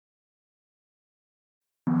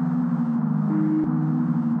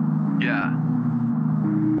Yeah.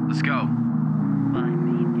 Let's go. By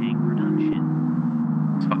Main Gang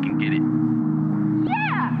Production. Let's fucking get it.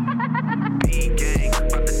 Yeah! B-gang,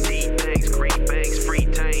 about the D-things, green bangs, free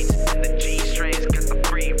tains, and the G-strains, got the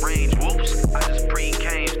free range. Whoops, I just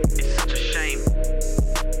pre-came. It's such a shame.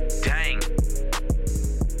 Dang.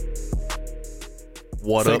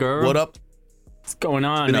 What Say, up? girl. What up? What's going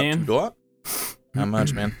on, Been man? up to what? Not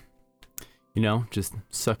much, man. You know, just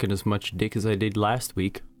sucking as much dick as I did last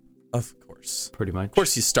week, Of course. pretty much. Of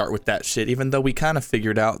course you start with that shit, even though we kind of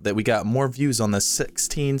figured out that we got more views on the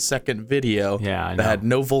 16-second video Yeah, I that know. had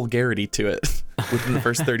no vulgarity to it. Within the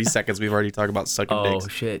first 30 seconds, we've already talked about sucking Oh,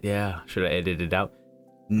 dicks. shit, yeah. Should I edit it out?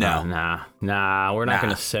 No. Nah. We're not Nah.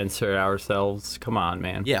 going to censor ourselves. Come on,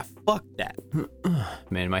 man. Yeah, fuck that.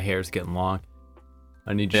 Man, my hair's getting long.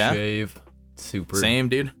 I need to Yeah? shave. Super. Same,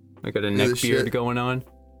 dude. I got a Look at neck this beard shit. going on.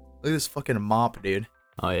 Look at this fucking mop, dude.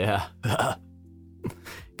 Oh, yeah.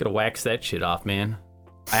 Gotta wax that shit off, man.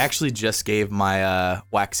 I actually just gave my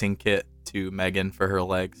waxing kit to Megan for her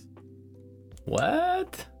legs.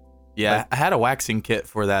 What? Yeah, I had a waxing kit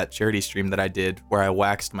for that charity stream that I did where I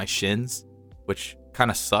waxed my shins, which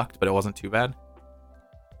kind of sucked, but it wasn't too bad.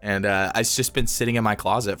 And it's just been sitting in my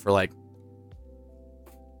closet for like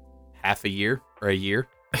half a year or a year.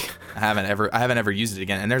 I haven't ever used it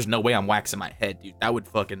again. And there's no way I'm waxing my head, dude. That would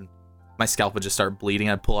my scalp would just start bleeding.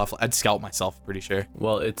 I'd scalp myself, pretty sure.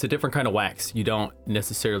 Well, it's a different kind of wax. You don't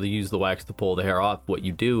necessarily use the wax to pull the hair off. What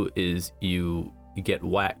you do is you get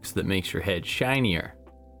wax that makes your head shinier.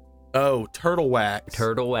 Oh, turtle wax.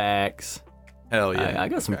 Turtle wax. Hell yeah. I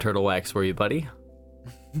got some turtle wax for you, buddy.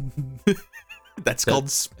 That's called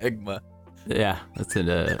smegma. Yeah, that's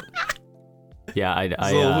it. Yeah, I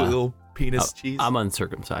Little penis cheese. I'm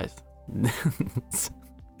uncircumcised.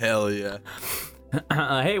 Hell yeah.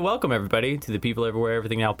 Hey, welcome everybody to the People Everywhere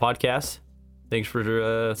Everything Now podcast. Thanks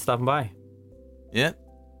for stopping by. Yeah.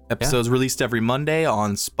 Episodes released every Monday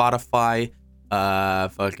on Spotify,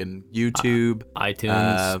 fucking YouTube,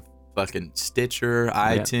 iTunes. fucking Stitcher,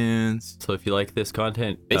 iTunes, So if you like this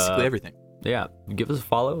content, basically everything. yeah, give us a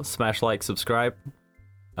follow, smash like, subscribe.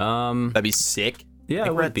 That'd be sick. Yeah, I it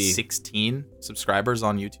think we're would at be. 16 subscribers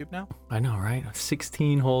on YouTube now. I know, right?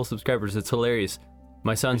 16 whole subscribers. It's hilarious.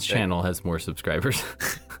 My son's Pretty sick. channel has more subscribers.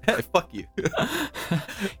 Hey, fuck you.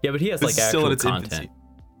 Yeah, but he has This like is still in actual its content.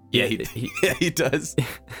 infancy. Yeah, he does.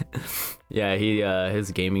 Yeah, he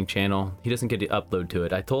his gaming channel. He doesn't get to upload to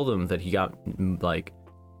it. I told him that he got like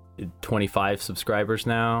 25 subscribers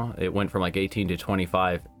now. It went from like 18 to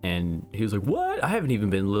 25, and he was like, "What? I haven't even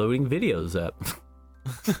been loading videos up."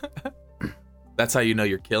 That's how you know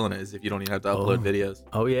you're killing it, is if you don't even have to upload videos.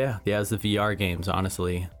 Oh yeah, it's the VR games.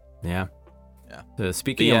 Honestly, yeah. Yeah.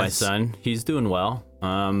 Speaking But of my yes. son, he's doing well.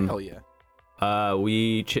 Hell yeah.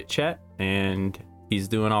 We chit chat, and he's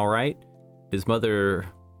doing all right. His mother,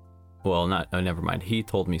 well, never mind. He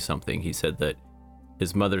told me something. He said that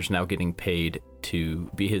his mother's now getting paid to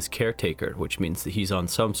be his caretaker, which means that he's on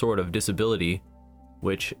some sort of disability,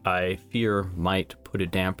 which I fear might put a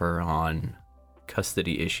damper on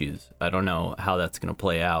custody issues. I don't know how that's going to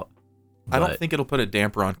play out. I don't but- think it'll put a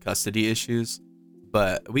damper on custody issues,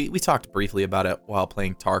 but we talked briefly about it while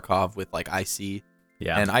playing Tarkov with like IC.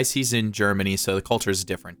 Yeah. And IC's in Germany, so the culture is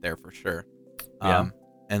different there for sure. Yeah.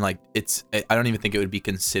 And like I don't even think it would be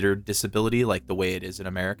considered disability like the way it is in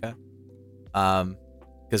America.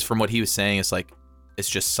 Because from what he was saying, it's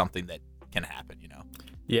just something that can happen, you know.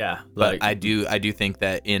 Yeah. But I do think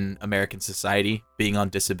that in American society, being on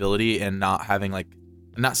disability and not having I'm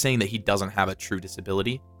not saying that he doesn't have a true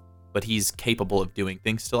disability, but he's capable of doing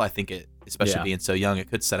things still. I think it, especially Yeah. being so young, it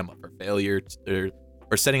could set him up for failure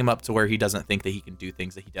or setting him up to where he doesn't think that he can do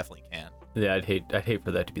things that he definitely can. Yeah, I'd hate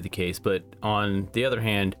for that to be the case. But on the other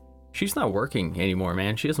hand, she's not working anymore,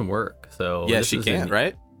 man. She doesn't work. So Yeah, this she isn't- can,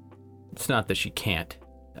 right? It's not that she can't.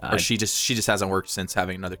 Or she just hasn't worked since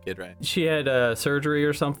having another kid, right? She had surgery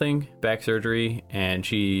or something, back surgery, and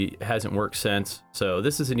she hasn't worked since. So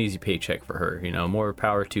this is an easy paycheck for her. You know, more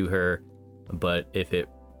power to her. But if it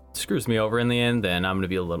screws me over in the end, then I'm gonna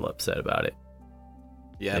be a little upset about it.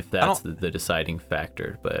 Yeah. If that's the deciding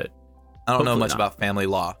factor. But I don't know hopefully much not. about family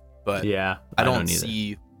law, but yeah, I don't either.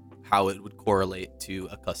 see how it would correlate to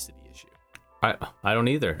a custody issue. I don't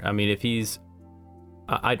either. I mean, if he's...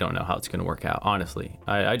 I don't know how it's going to work out, honestly.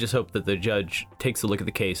 I just hope that the judge takes a look at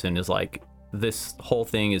the case and is like, this whole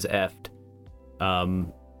thing is effed.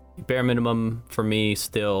 Bare minimum for me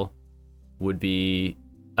still would be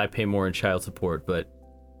I pay more in child support, but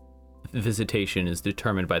visitation is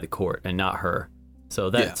determined by the court and not her. So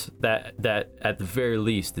that's that at the very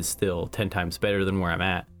least is still 10 times better than where I'm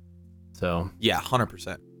at. So Yeah,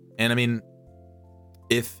 100%. And I mean,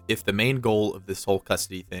 if the main goal of this whole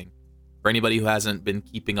custody thing, for anybody who hasn't been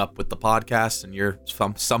keeping up with the podcast and you're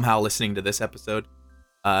somehow listening to this episode,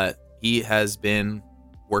 he has been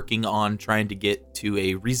working on trying to get to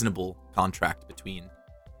a reasonable contract between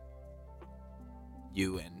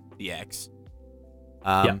you and the ex.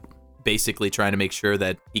 Basically trying to make sure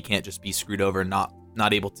that he can't just be screwed over and not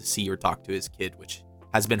able to see or talk to his kid, which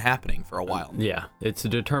has been happening for a while. Yeah, it's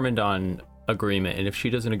determined on agreement, and if she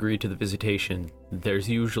doesn't agree to the visitation, there's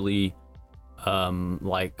usually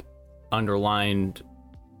like underlined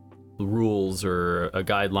rules or a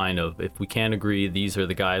guideline of, if we can't agree, these are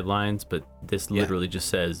the guidelines, but this literally just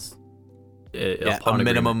says a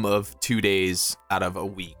minimum of 2 days out of a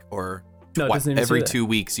week, or No, it doesn't even every say that. 2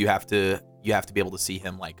 weeks you have to be able to see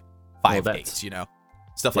him like 5 that's- days,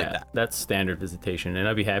 stuff like that. That's standard visitation, and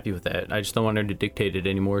I'd be happy with that. I just don't want her to dictate it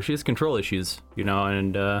anymore. She has control issues,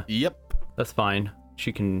 and Yep. that's fine.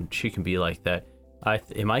 She can be like that.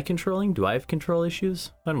 Am I controlling? Do I have control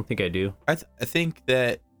issues? I don't think I do. I think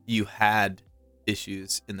that you had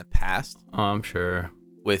issues in the past Oh, I'm sure.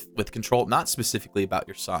 with control, not specifically about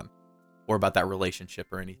your son or about that relationship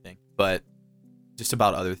or anything, but just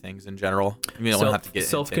about other things in general. I mean, I don't have to get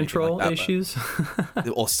self-control into anything like that,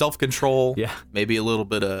 issues. well, self-control, Yeah. maybe a little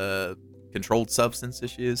bit of controlled substance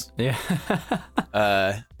issues. Yeah.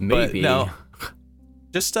 But Maybe. no,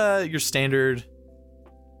 just your standard,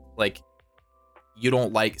 like, you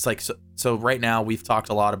don't like, it's like, so right now we've talked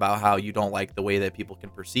a lot about how you don't like the way that people can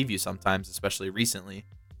perceive you sometimes, especially recently,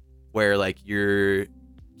 where like you're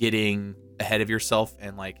getting ahead of yourself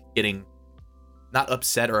and like getting not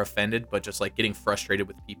upset or offended, but just like getting frustrated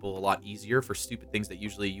with people a lot easier for stupid things that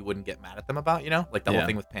usually you wouldn't get mad at them about, like the whole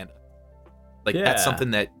thing with Panda. Like that's Yeah.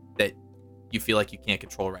 something that you feel like you can't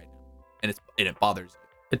control right now, and it bothers you.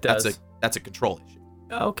 It does. That's a control issue.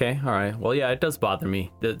 Okay, all right. Well, yeah, it does bother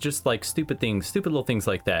me. Just like stupid little things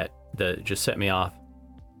like that just set me off.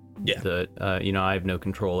 Yeah. I have no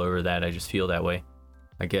control over that. I just feel that way,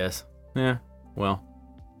 I guess. Yeah. Well,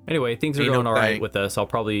 anyway, things are going all right with us. I'll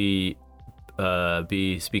probably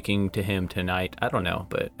be speaking to him tonight. I don't know,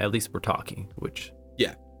 but at least we're talking, which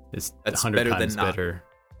is That's 100 better than times not. better.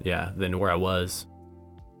 Yeah, than where I was.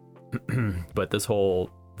 But the whole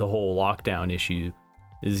lockdown issue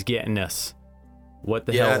is getting us. What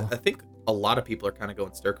the hell? I think a lot of people are kind of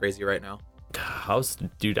going stir crazy right now.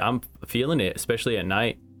 Dude, I'm feeling it, especially at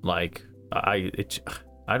night. Like I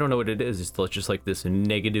don't know what it is. It's just like this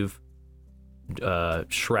negative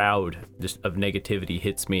shroud of negativity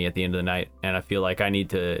hits me at the end of the night, and I feel like I need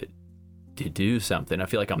to do something. I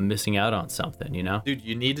feel like I'm missing out on something, Dude,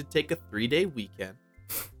 you need to take a 3-day weekend,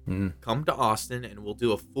 Mm. come to Austin, and we'll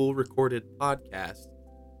do a full recorded podcast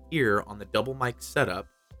here on the double mic setup.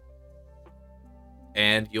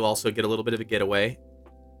 And you'll also get a little bit of a getaway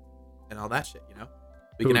and all that shit, We Who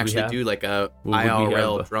can would we actually have? do like a Would we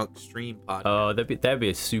IRL have? drunk stream podcast. Oh, that'd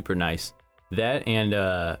be super nice. That and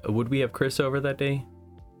would we have Chris over that day?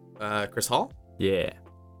 Chris Hall? Yeah.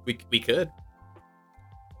 We could.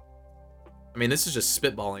 I mean, this is just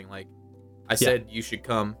spitballing. Like, I said you should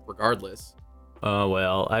come regardless. Oh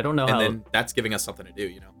well, I don't know And how. then that's giving us something to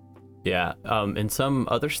do, Yeah. In some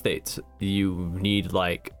other states, you need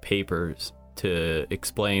like papers to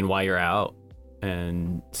explain why you're out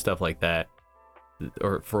and stuff like that.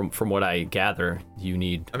 Or from what I gather, you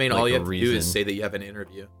need. I mean, like, all you a have to reason do is say that you have an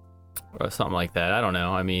interview. or something like that. I don't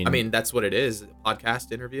know. I mean, That's what it is. A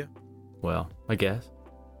podcast interview. well, I guess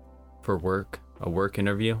for work, a work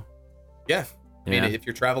interview. Yeah. I mean, Yeah. if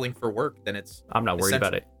you're traveling for work, then it's I'm not worried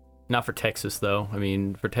about essential. it. Not for Texas though. I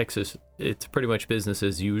mean, for Texas, it's pretty much business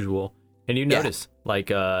as usual. And you notice, like,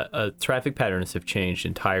 traffic patterns have changed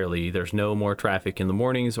entirely. There's no more traffic in the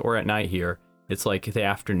mornings or at night here. It's like the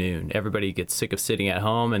afternoon. Everybody gets sick of sitting at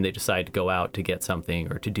home and they decide to go out to get something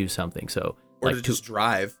or to do something. So, Or like, to just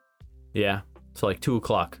drive. yeah. So, like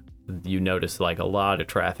 2:00, you notice like a lot of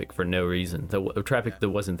traffic for no reason. The traffic that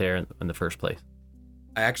wasn't there in the first place.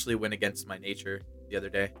 I actually went against my nature the other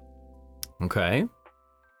day. Okay.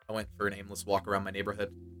 I went for an aimless walk around my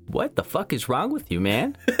neighborhood. What the fuck is wrong with you,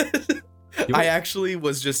 man? I actually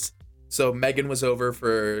was just, so Megan was over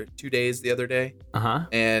for 2 days the other day, Uh-huh.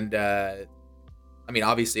 and I mean,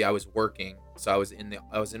 obviously I was working, so I was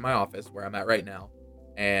in my office where I'm at right now,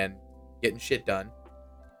 and getting shit done.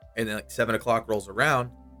 And then like 7:00 rolls around,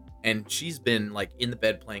 and she's been like in the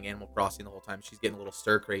bed playing Animal Crossing the whole time. She's getting a little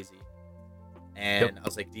stir crazy, and I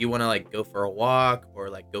was like, "Do you want to like go for a walk, or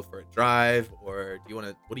like go for a drive, or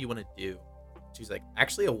what do you want to do?" She's like,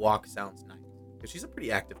 "Actually, a walk sounds nice," because she's a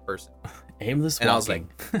pretty active person. Aimless And I was walking.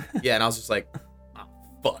 Yeah, and I was just like, "Oh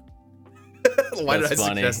fuck, why did I That's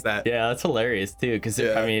funny. suggest that?" Yeah, that's hilarious too. Because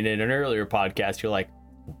Yeah. I mean, in an earlier podcast, you're like,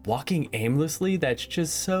 Walking aimlessly? That's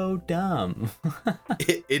just so dumb.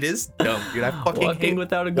 It is dumb, dude. I fucking Walking hate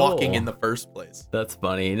without a goal. walking in the first place. That's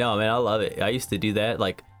funny. No, man, I love it. I used to do that.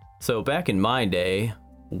 Like, so back in my day,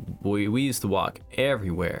 we used to walk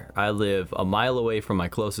everywhere. I live a mile away from my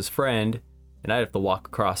closest friend, and I'd have to walk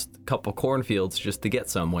across a couple cornfields just to get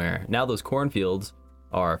somewhere. Now those cornfields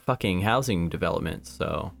are fucking housing developments.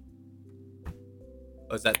 So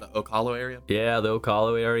Oh, is that the Oak Hollow area? yeah, the Oak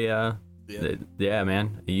Hollow area. Yeah. Yeah,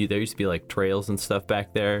 man. There used to be like trails and stuff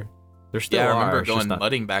back there. There still Yeah, I are. remember It's just going not-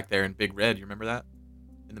 mudding back there in Big Red. You remember that?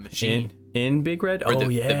 In the machine. in Big Red? Or Oh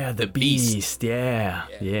the- yeah, the the Beast. Yeah.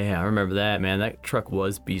 Yeah. Yeah, I remember that, man. That truck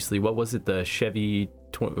was beastly. What was it? The Chevy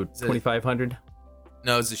 2500?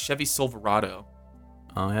 No, it's a Chevy Silverado.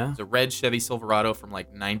 Oh yeah. It's a red Chevy Silverado from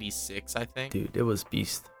like '96, I think. Dude, it was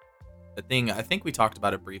beast. The thing, I think we talked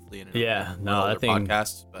about it briefly in Yeah, one no, other that thing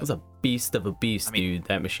podcast. It But was a beast of a beast, I mean, dude,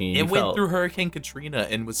 that machine. it You went felt- through Hurricane Katrina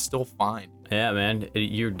and was still fine. Yeah, man.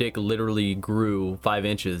 Your dick literally grew 5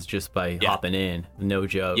 inches just by Yeah. hopping in. No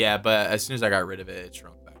joke. Yeah, but as soon as I got rid of it, it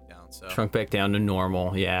shrunk back down. So Shrunk back down to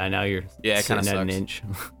normal. Yeah, now you're Yeah, it kinda sitting at an sucks. inch.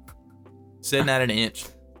 sitting at an inch,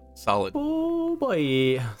 solid. Oh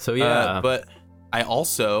boy. So yeah. But I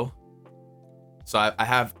also,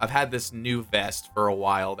 I've had this new vest for a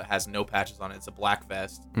while that has no patches on it. It's a black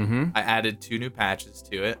vest. Mm-hmm. I added 2 new patches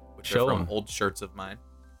to it, which Show are from 'em. old shirts of mine.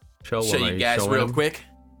 Show Show them. you guys real quick.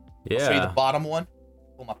 Yeah. I'll show you the bottom one.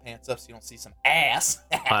 Pull my pants up so you don't see some ass.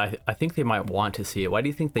 I think they might want to see it. Why do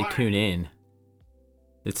you think they tune in?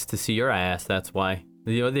 It's to see your ass. That's why.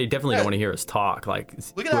 You know, they definitely don't want to hear us talk. Like,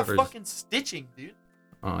 Look at that whoever's- fucking stitching, dude.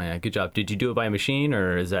 Oh yeah, good job. Did you do it by a machine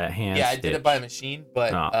or is that hand? Yeah, I did it by a stitch? machine,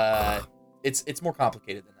 but Oh. it's more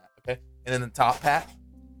complicated than that. Okay, and then the top pat,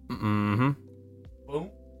 Mm-hmm.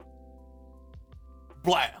 boom,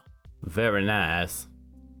 blah. Very nice.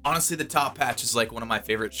 Honestly, the top patch is like one of my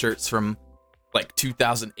favorite shirts from like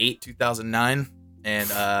 2008, 2009,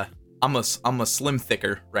 and I'm a slim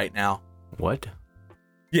thicker right now. What?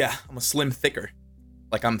 Yeah, I'm a slim thicker.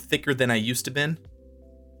 Like I'm thicker than I used to been.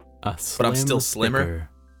 But I'm still slimmer.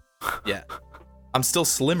 Yeah, I'm still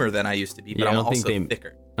slimmer than I used to be, but Yeah, I I'm don't think also they-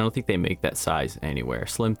 thicker. I don't think they make that size anywhere.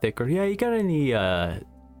 Slim thicker. Yeah, you got any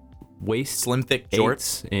waist Slim thick jorts.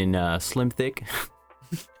 shorts in slim thick?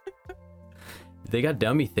 They got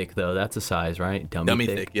dummy thick though. That's a size, right? Dummy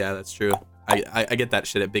thick. Yeah, that's true. I get that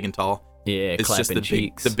shit at Big and Tall. Yeah, It's just clapping the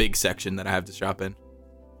cheeks. the big section that I have to shop in.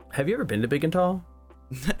 Have you ever been to Big and Tall?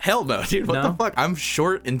 Hell no, dude. What No? the fuck? I'm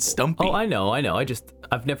short and stumpy. Oh, I know.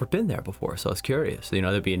 I've never been there before, so I was curious. You know,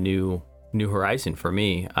 that'd be a new horizon for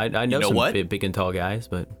me. I know, know some what? big and tall guys,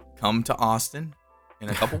 but Come to Austin in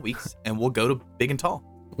a couple weeks, and we'll go to Big and Tall.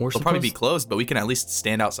 we're They'll probably be supposed- closed, but we can at least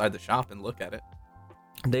stand outside the shop and look at it.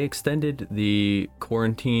 They extended the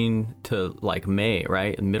quarantine to like May,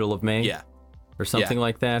 right? Middle of May, Yeah. or something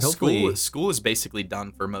like that. Hopefully, School is basically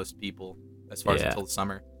done for most people as far as Yeah. until the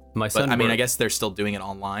summer. my But son. I mean, I work- guess they're still doing it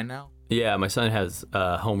online now. Yeah, my son has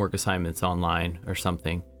homework assignments online or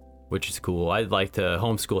something, which is cool. I'd like to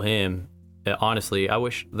homeschool him. Honestly, I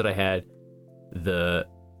wish that I had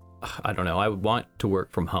I don't know. I would want to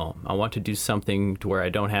work from home. I want to do something to where I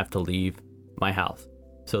don't have to leave my house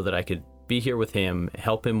so that I could be here with him,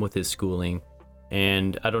 help him with his schooling.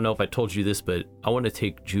 And I don't know if I told you this, but I want to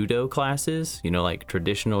take judo classes, you know, like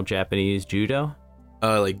traditional Japanese judo.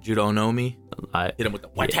 Like Judo no Mi. I Hit them with the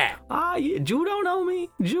white hat. yeah, judo know me.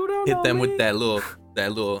 Judo Hit know them me. with that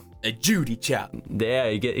little Judy chop. Yeah,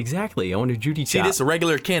 you get exactly. I want a Judy See, chop. this a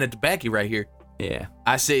regular can of tobacco right here. Yeah.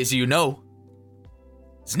 I say, as you know,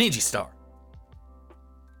 it's Ninja Star.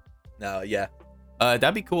 No, yeah.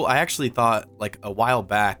 That'd be cool. I actually thought, like, a while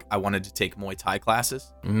back, I wanted to take Muay Thai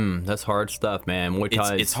classes. That's hard stuff, man. Muay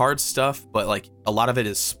Thai. It's hard stuff, but, like, a lot of it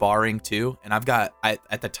is sparring, too. And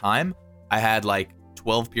at the time, I had, like,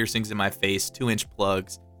 12 piercings in my face, 2-inch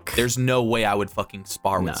plugs. There's no way I would fucking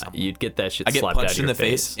spar with Nah, someone. you'd get that shit I get slapped out punched of in your the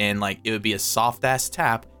face, and, like, it would be a soft-ass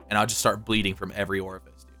tap, and I'll just start bleeding from every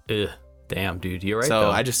orifice, dude. Ugh, damn, dude. You're right,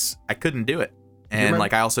 So though. I couldn't do it. And remember-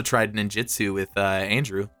 like I also tried ninjutsu with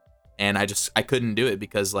Andrew, and I couldn't do it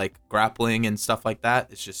because like grappling and stuff like that,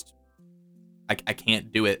 it's just I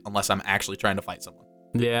can't do it unless I'm actually trying to fight someone.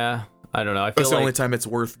 Yeah, I don't know. I feel That's the like only time it's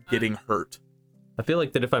worth getting hurt.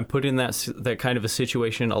 that if I'm put in that kind of a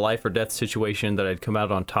situation, a life or death situation, that I'd come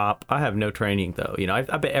out on top. I have no training though. You know, I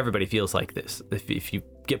bet everybody feels like this. If you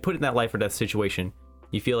get put in that life or death situation,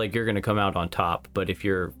 you feel like you're gonna come out on top. But if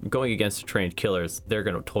you're going against trained killers, they're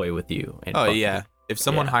gonna toy with you. And Oh fuck you. yeah. If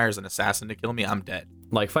someone Yeah. hires an assassin to kill me, I'm dead.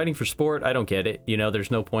 Like fighting for sport, I don't get it. You know,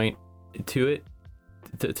 there's no point to it.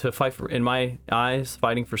 to fight for, in my eyes,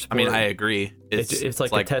 fighting for I sport. mean, I agree. It's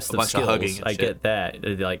like a test of bunch skills. of hugging and I shit. get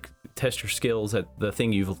that. Like, test your skills at the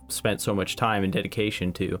thing you've spent so much time and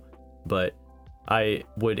dedication to. But I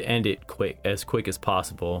would end it as quick as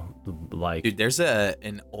possible. Like, Dude, there's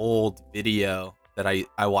an old video that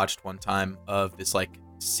I watched one time of this like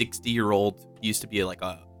 60-year-old, used to be like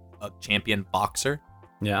a champion boxer,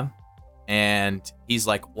 yeah. and he's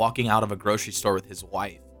like walking out of a grocery store with his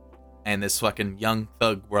wife, and this fucking young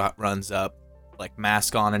thug runs up, like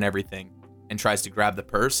mask on and everything, and tries to grab the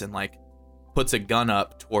purse and like puts a gun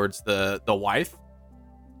up towards the wife,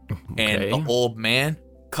 and Okay. the old man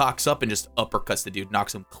cocks up and just uppercuts the dude,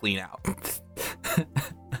 knocks him clean out.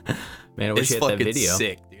 Man, I wish It's you had that fucking video.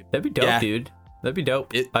 sick, dude. That'd be dope, Yeah. dude. That'd be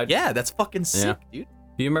dope. Yeah, that's fucking sick, dude.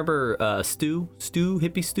 Do you remember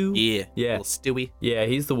Hippie Stu? Yeah, Yeah. little Stewie. Yeah,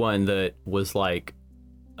 he's the one that was like,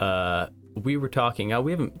 we were talking.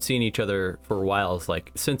 We haven't seen each other for a while. It's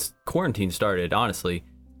like since quarantine started, honestly.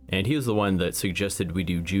 And he was the one that suggested we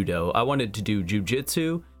do judo. I wanted to do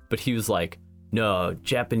jujitsu, but he was like, "No,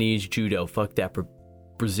 Japanese judo. Fuck that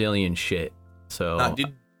Brazilian shit." So, Nah,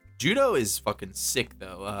 dude, judo is fucking sick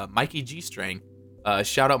though. Mikey G String,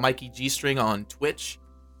 shout out Mikey G String on Twitch.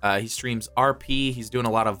 He streams RP. He's doing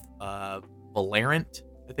a lot of Valorant,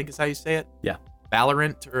 I think is how you say it. Yeah.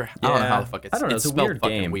 Valorant, or I don't know how the fuck it's. I don't know. It's a spelled weird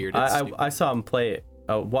fucking game. Weird. It's stupid. I saw him play it.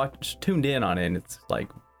 Tuned in on it, and it's like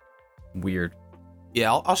weird.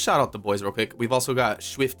 Yeah, I'll shout out the boys real quick. We've also got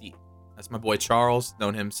Swifty. That's my boy Charles.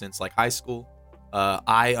 Known him since like high school.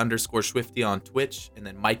 I_Swifty on Twitch, and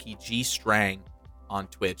then Mikey G Strang on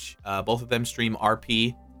Twitch. Both of them stream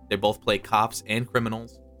RP. They both play cops and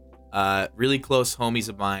criminals. Really close homies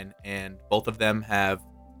of mine, and both of them have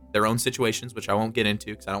their own situations, which I won't get into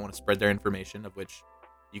because I don't want to spread their information, of which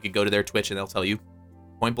you could go to their Twitch and they'll tell you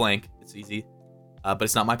point blank. It's easy, but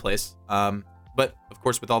it's not my place. But of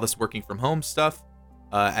course, with all this working from home stuff,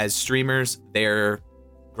 as streamers, they're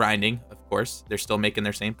grinding, of course. They're still making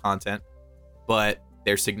their same content, but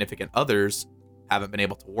their significant others haven't been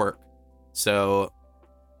able to work. So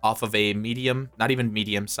off of a medium, not even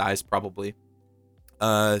medium size probably,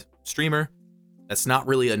 streamer, that's not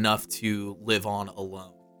really enough to live on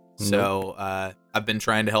alone. So I've been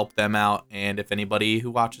trying to help them out, and if anybody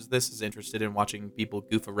who watches this is interested in watching people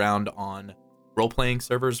goof around on role-playing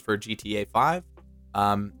servers for GTA 5,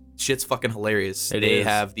 shit's fucking hilarious. It They is.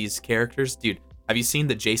 have these characters. Dude, have you seen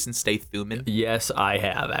the Jason Statham? Yes, I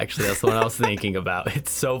have actually. That's what I was thinking about.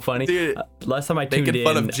 It's so funny. Dude, Last time I tuned Making in,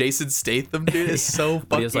 fun of Jason Statham, dude, is so but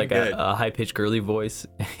fucking he has like good. a high pitched girly voice.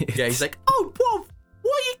 Yeah, he's like, "Oh, Wolf,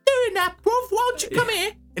 what are you doing now, Wolf? Why don't you come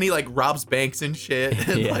here?" And he like robs banks and shit.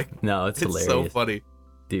 And, yeah, like, no, it's hilarious, so funny.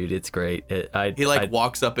 dude. It's great. He like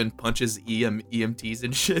walks up and punches EMTs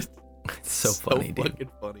and shit. it's so funny, dude. Fucking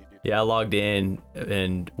funny, dude. Yeah, I logged in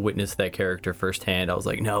and witnessed that character firsthand. I was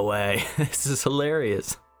like, no way, this is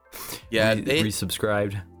hilarious. Yeah, they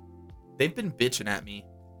resubscribed. they've been bitching at me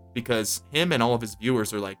because him and all of his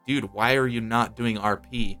viewers are like, "Dude, why are you not doing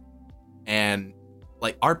RP?" And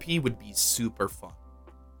like RP would be super fun.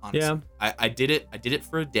 Honestly. Yeah. I did it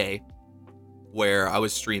for a day where I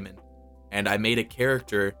was streaming, and I made a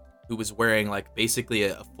character who was wearing like basically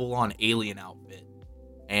a full-on alien outfit,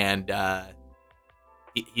 and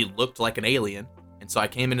he looked like an alien. And so I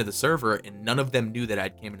came into the server, and none of them knew that I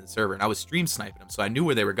came into the server, and I was stream sniping them, so I knew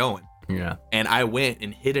where they were going. Yeah. And I went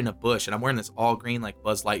and hid in a bush, and I'm wearing this all green like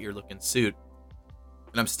Buzz Lightyear looking suit,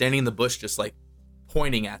 and I'm standing in the bush just like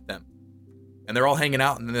pointing at them, and they're all hanging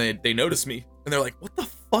out, and then they notice me, and they're like, "What the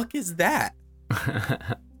fuck is that?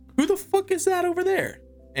 Who the fuck is that over there?"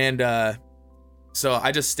 And so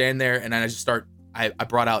I just stand there, and I just start. I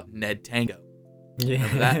brought out Ned Tango.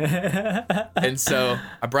 Yeah. And so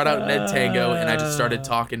I brought out Ned Tango, and I just started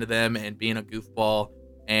talking to them and being a goofball.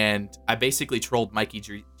 And I basically trolled Mikey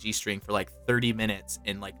G-String for like 30 minutes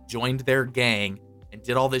and like joined their gang and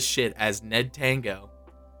did all this shit as Ned Tango,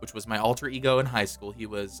 which was my alter ego in high school. He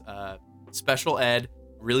was special ed,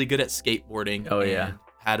 really good at skateboarding. Oh, yeah. And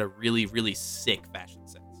had a really, really sick fashion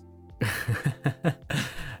sense.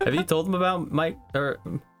 Have you told them about Mike or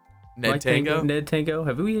Ned Mike Tango? Ned Tango?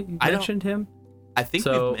 Have we I don't- mentioned him? I think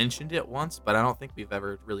So- we've mentioned it once, but I don't think we've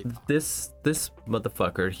ever really talked. This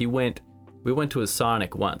motherfucker, we went to a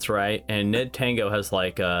Sonic once, right? And Ned Tango has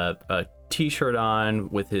like a t-shirt on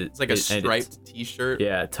with his It's like a and striped t-shirt.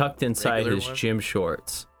 yeah, tucked inside Regular his one? gym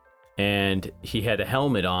shorts. And he had a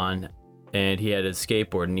helmet on and he had a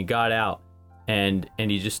skateboard, and he got out and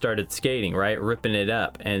he just started skating, right? Ripping it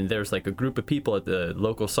up. And there's like a group of people at the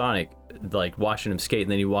local Sonic like watching him skate,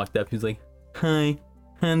 and then he walked up, he was like, "Hi,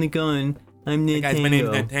 how's it going?" I'm Hey guys, my name's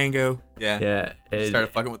Nintengo. Tango. Yeah. Yeah, and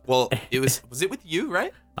Started fucking with. Well, it was it with you,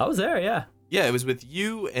 right? I was there. Yeah, Yeah, it was with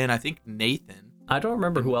you and I think Nathan. I don't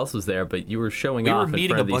remember who else was there, but you were showing We were off in meeting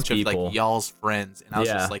front a of these bunch of people. like y'all's friends, and I was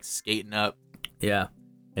Yeah. just like skating up. Yeah,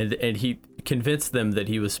 and he convinced them that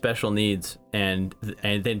he was special needs, and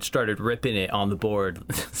then started ripping it on the board.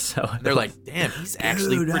 So And they're like, "Damn, he's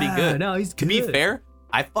actually Dude, pretty good." No, he's To be good. fair,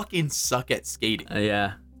 I fucking suck at skating.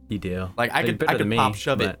 Yeah, you do. Like I You're could better than me, pop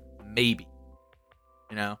shove but- it, maybe.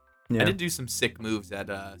 You know, Yeah. I did do some sick moves at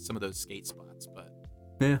some of those skate spots, but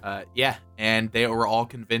Yeah. yeah. And they were all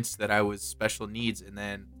convinced that I was special needs, and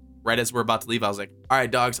then right as we're about to leave, I was like, "All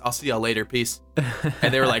right, dogs, I'll see y'all later, peace."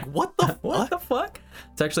 And they were like, "What the What the fuck?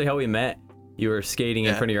 It's actually how we met. You were skating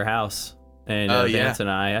in Yeah. front of your house, and Oh, yeah. Vance and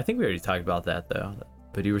I think we already talked about that though.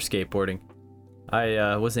 But you were skateboarding.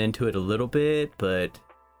 I was into it a little bit, but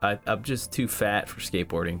I'm just too fat for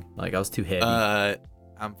skateboarding. Like I was too heavy.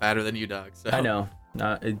 I'm fatter than you, dog. So. I know.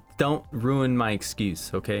 Don't ruin my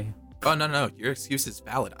excuse, okay? Oh no, your excuse is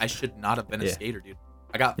valid. I should not have been a Yeah. skater, dude.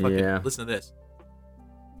 I got fucking. Yeah. Listen to this.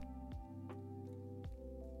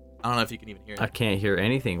 I don't know if you can even hear I it. can't hear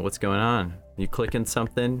anything. What's going on? You clicking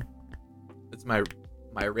something? It's my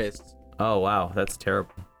wrist. Oh wow, that's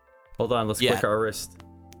terrible. Hold on, let's Yeah. click our wrist.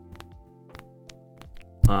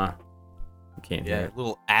 Can't Yeah, hear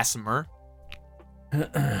little asthma. it.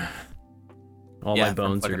 All Yeah, my from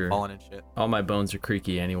bones fucking are falling and shit. all my bones are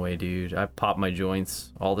creaky anyway, dude. I pop my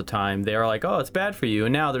joints all the time. They're like, "Oh, it's bad for you,"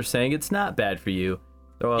 and now they're saying it's not bad for you.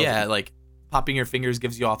 Well, Yeah, like popping your fingers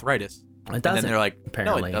gives you arthritis. it And doesn't. then they're like,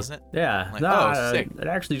 apparently. "No, it doesn't." Yeah, Like, no, oh, sick. it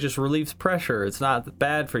actually just relieves pressure. It's not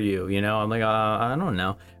bad for you, you know. I'm like, I don't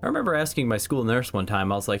know. I remember asking my school nurse one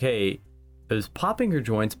time. I was like, "Hey, is popping your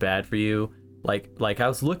joints bad for you?" Like I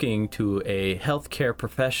was looking to a healthcare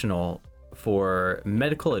professional for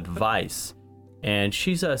medical advice, and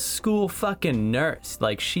she's a school fucking nurse.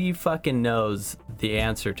 Like she fucking knows the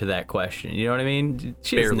answer to that question. You know what I mean?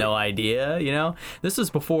 She has Barely. no idea. You know, this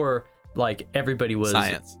is before like everybody was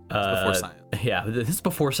Science. It's before science. Yeah, this is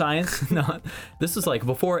before science. No, this is like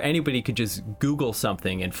before anybody could just Google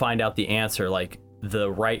something and find out the answer, like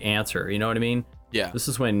the right answer. You know what I mean? Yeah. This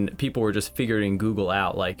is when people were just figuring Google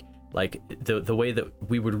out, like the way that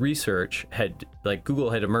we would research had, like, Google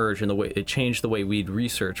had emerged, and the way it changed the way we'd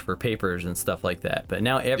research for papers and stuff like that. But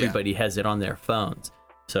now everybody has it on their phones.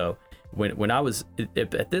 So when I was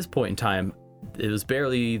at this point in time, it was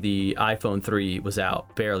barely the iPhone 3 was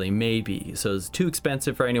out, barely, maybe. So it was too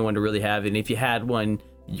expensive for anyone to really have it. And if you had one,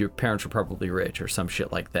 your parents were probably rich or some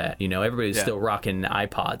shit like that. You know, everybody's Yeah. still rocking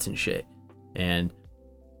iPods and shit. And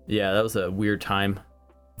yeah, that was a weird time.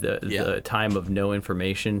 The time of no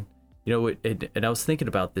information. You know, and I was thinking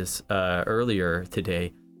about this earlier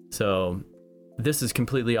today. So this is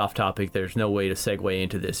completely off topic. There's no way to segue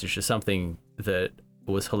into this. It's just something that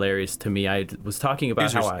was hilarious to me. I was talking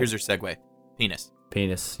about Here's your segue. Penis.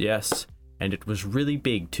 Penis, yes. And it was really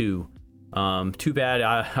big too. Too bad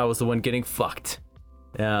I was the one getting fucked.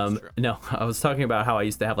 No, I was talking about how I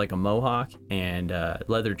used to have like a mohawk and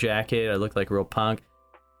leather jacket. I looked like a real punk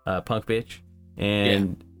bitch.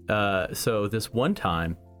 And so this one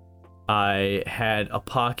time I had a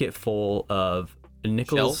pocket full of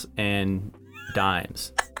nickels Shells? and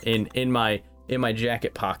dimes in my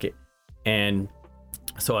jacket pocket. And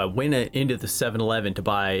so I went into the 7-Eleven to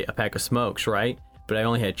buy a pack of smokes, right? But I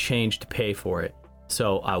only had change to pay for it.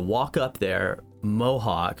 So I walk up there,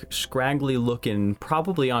 mohawk, scraggly looking,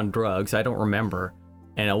 probably on drugs, I don't remember.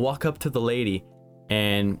 And I walk up to the lady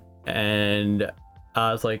and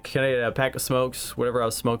I was like, "Can I get a pack of smokes?" Whatever I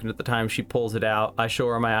was smoking at the time. She pulls it out. I show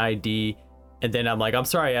her my ID. And then I'm like, "I'm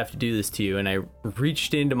sorry I have to do this to you." And I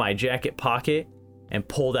reached into my jacket pocket and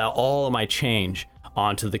pulled out all of my change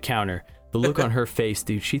onto the counter. The look on her face,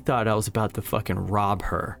 dude, she thought I was about to fucking rob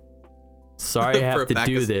her. Sorry I For have a to pack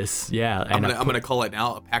do of- this. Yeah. I'm And gonna call it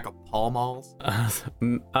now a pack of Pall Malls.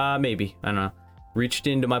 maybe. I don't know. Reached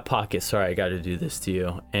into my pocket. "Sorry, I got to do this to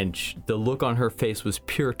you." And the look on her face was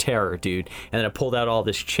pure terror, dude. And then I pulled out all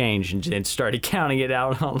this change and started counting it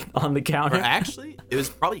out on the Or counter. actually, it was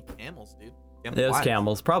probably Camels, dude. It was Wise.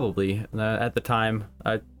 Camels, probably. At the time,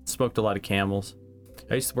 I smoked a lot of Camels.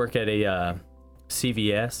 I used to work at a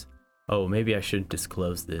CVS. Oh, maybe I should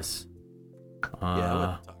disclose this.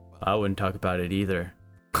 Yeah, I wouldn't talk about it. I wouldn't talk about it either.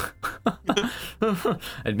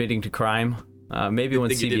 Admitting to crime. Maybe Good when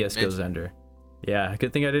thing you didn't CVS goes mention under. Yeah,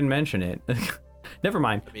 good thing I didn't mention it. Never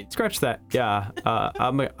mind. I mean- Scratch that. Yeah,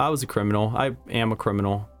 I was a criminal. I am a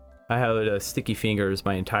criminal. I had sticky fingers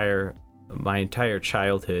my entire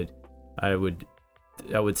childhood. I would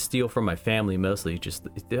steal from my family mostly. Just,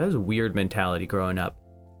 it was a weird mentality growing up.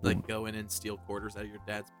 Like go in and steal quarters out of your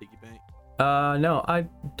dad's piggy bank. No, I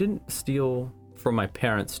didn't steal from my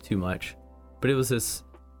parents too much, but it was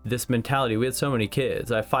this mentality. We had so many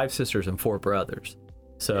kids. I have 5 sisters and 4 brothers.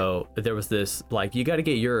 So there was this, like, you got to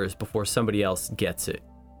get yours before somebody else gets it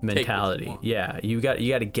mentality. want. Yeah, you got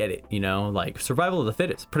to get it, like survival of the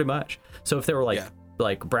fittest, pretty much. So if there were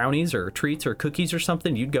like brownies or treats or cookies or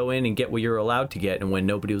something, you'd go in and get what you're allowed to get, and when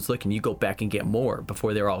nobody was looking, you go back and get more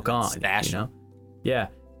before they're all gone. Stash 'em. Yeah.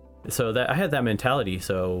 So that I had that mentality.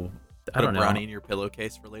 So I Put don't a know. brownie in your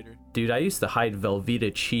pillowcase for later. Dude, I used to hide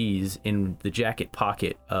Velveeta cheese in the jacket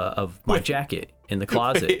pocket of my jacket in the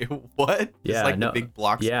closet. Wait, what? Yeah, Just like no, the big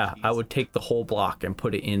blocks. yeah, of cheese? I would take the whole block and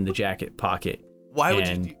put it in the jacket pocket. Why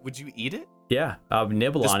and- would you eat it? Yeah, I would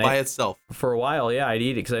nibble Just on by it itself. for a while. Yeah, I'd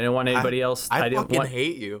eat it because I didn't want anybody else. I didn't fucking want.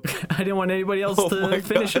 hate you. I didn't want anybody else Oh to my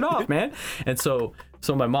finish it God. off, man. And so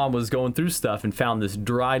my mom was going through stuff and found this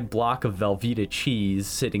dried block of Velveeta cheese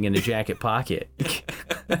sitting in a jacket pocket.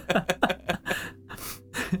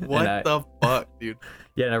 What I- the fuck, dude?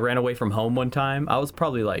 Yeah, and I ran away from home one time. I was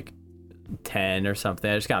probably like 10 or something.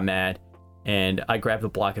 I just got mad, and I grabbed a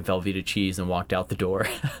block of Velveeta cheese and walked out the door.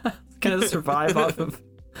 Gonna survive off of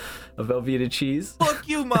Velveeta cheese. Fuck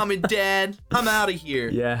you, mom and dad. I'm out of here.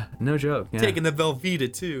 Yeah, no joke. Yeah. Taking the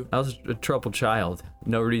Velveeta too. I was a troubled child.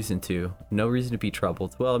 No reason to be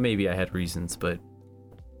troubled. Well, maybe I had reasons, but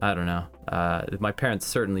I don't know. My parents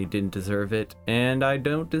certainly didn't deserve it, and I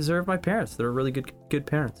don't deserve my parents. They're really good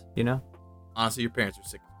parents, Honestly, your parents are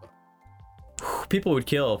sick as fuck. People would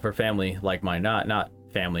kill for family like mine, not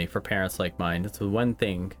family, for parents like mine. It's the one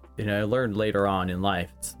thing, I learned later on in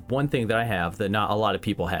life. It's one thing that I have that not a lot of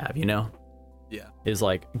people have, Yeah. is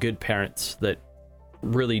like good parents that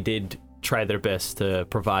really did try their best to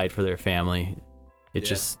provide for their family. It Yeah.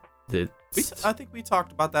 just, I think we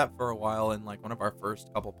talked about that for a while in like one of our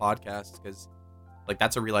first couple podcasts, because like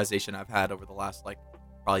that's a realization I've had over the last like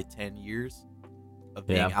probably 10 years of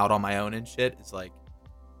being Yeah. out on my own and shit. It's like,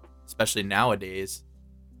 especially nowadays,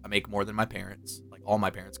 I make more than my parents, like all my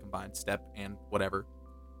parents combined, step and whatever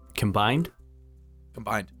combined.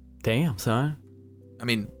 Damn, son. I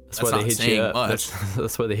mean, That's why they not hit you saying up. much.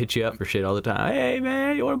 That's why they hit you up for shit all the time. Hey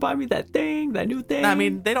man, you want to buy me that new thing? I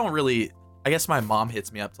mean, they don't really. I guess my mom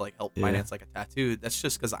hits me up to like help Yeah. finance like a tattoo. That's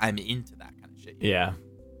just because I'm into that kind of shit. Yeah.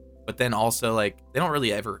 But then also like they don't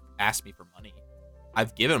really ever ask me for money.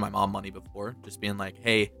 I've given my mom money before, just being like,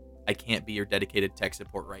 hey, I can't be your dedicated tech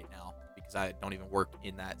support right now because I don't even work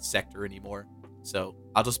in that sector anymore. So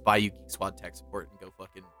I'll just buy you Geek Squad tech support and go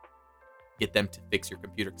fucking get them to fix your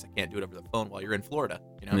computer because I can't do it over the phone while you're in Florida.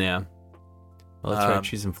 Yeah. Well, that's right. Um,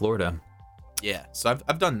 She's in Florida. Yeah, so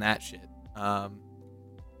I've done that shit.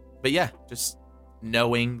 But yeah, just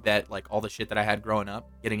knowing that like all the shit that I had growing up,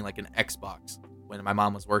 getting like an Xbox when my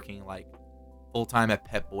mom was working like full time at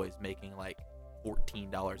Pep Boys, making like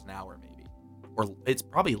 $14 an hour maybe, or it's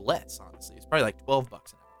probably less. Honestly, it's probably like $12 an hour.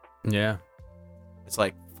 Yeah. It's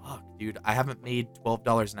like fuck, dude. I haven't made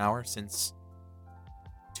 $12 an hour since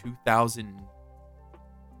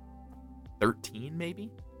 2013,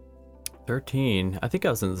 maybe. 13. I think I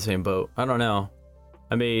was in the same boat. I don't know.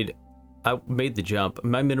 I made the jump.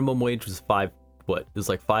 My minimum wage was it was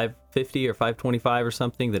like $5.50 or $5.25 or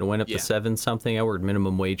something. Then it went up Yeah. to $7 something. I worked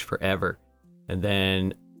minimum wage forever. And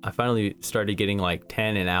then I finally started getting like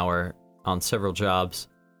 10 an hour on several jobs.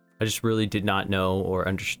 I just really did not know or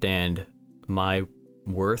understand my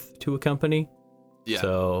worth to a company. Yeah.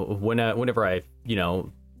 So whenever I,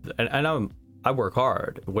 I work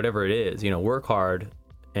hard, whatever it is, work hard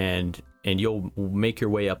and you'll make your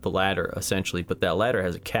way up the ladder essentially, but that ladder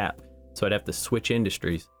has a cap. So I'd have to switch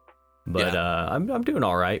industries. But I'm doing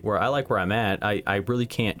all right. Where I like where I'm at. I really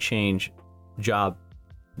can't change job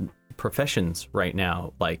professions right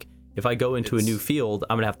now. Like if I go into a new field,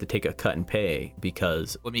 I'm gonna have to take a cut in pay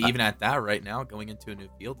because even at that right now, going into a new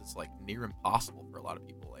field is like near impossible for a lot of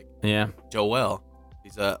people. Like yeah. Joel,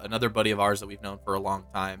 he's another buddy of ours that we've known for a long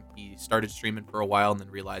time. He started streaming for a while and then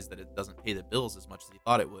realized that it doesn't pay the bills as much as he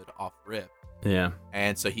thought it would off rip. Yeah.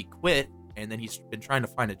 And so he quit, and then he's been trying to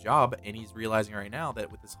find a job, and he's realizing right now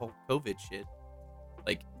that with this whole COVID shit,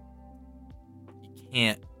 like, you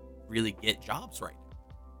can't really get jobs right now.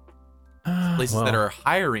 Places that are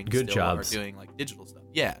hiring good still jobs. are doing like digital stuff.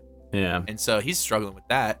 Yeah. Yeah. And so he's struggling with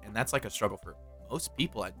that, and that's like a struggle for most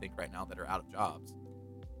people, I think, right now that are out of jobs.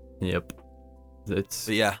 Yep. It's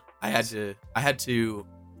But yeah, I had to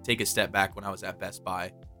take a step back when I was at Best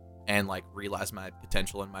Buy and like realize my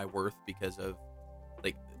potential and my worth because of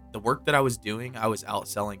like the work that I was doing. I was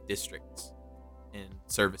outselling districts in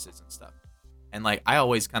services and stuff. And like I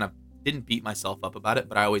always kind of didn't beat myself up about it,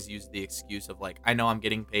 but I always used the excuse of like, I know I'm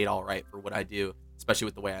getting paid all right for what I do, especially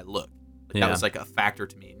with the way I look. Like, that was like a factor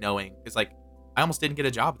to me, knowing, because like I almost didn't get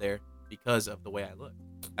a job there because of the way I look,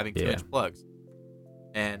 having 2-inch plugs.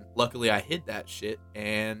 And luckily I hid that shit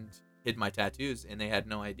and hid my tattoos, and they had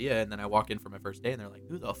no idea. And then I walk in for my first day and they're like,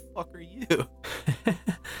 who the fuck are you?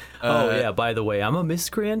 Yeah, by the way, I'm a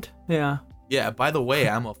miscreant. Yeah, by the way,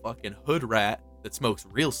 I'm a fucking hood rat that smokes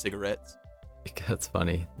real cigarettes. that's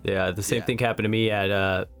funny. Yeah, the same thing happened to me at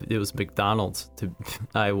it was McDonald's.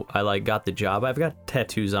 I like got the job. I've got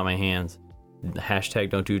tattoos on my hands.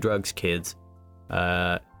 Hashtag don't do drugs, kids.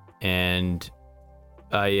 And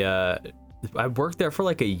I worked there for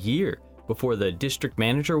like a year before the district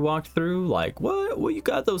manager walked through, like, what you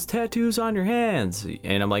got those tattoos on your hands?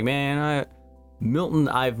 And I'm like, man, Milton,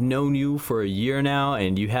 I've known you for a year now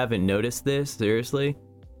and you haven't noticed this? Seriously?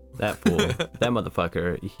 That fool. That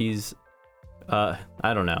motherfucker, he's I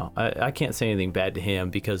don't know, I can't say anything bad to him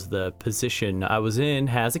because the position I was in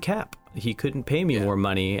has a cap. He couldn't pay me more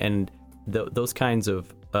money, and those kinds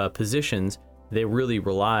of positions, they really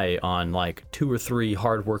rely on like 2 or 3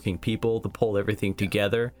 hardworking people to pull everything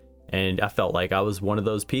together. And I felt like I was one of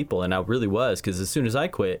those people, and I really was, because as soon as I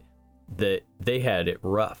quit, they had it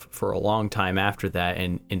rough for a long time after that.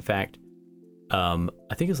 And in fact, I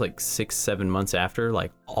think it was like 6-7 months after,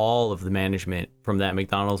 like all of the management from that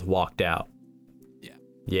McDonald's walked out.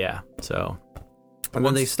 Yeah. So, and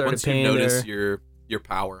then they started once paying you notice your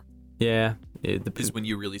power. Yeah. Is when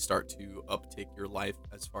you really start to uptick your life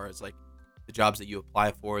as far as like the jobs that you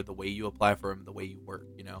apply for, the way you apply for them, the way you work,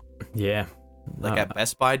 you know? Yeah. Like at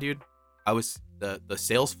Best Buy, dude, I was the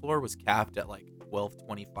sales floor was capped at like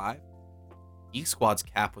 $12.25. Geek Squad's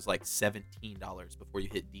cap was like $17 before you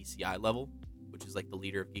hit DCI level, which is like the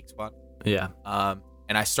leader of Geek Squad. Yeah.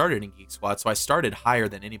 And I started in Geek Squad, so I started higher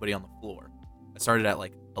than anybody on the floor. I started at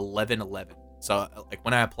like $11.11. So like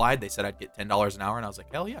when I applied, they said I'd get $10 an hour, and I was like,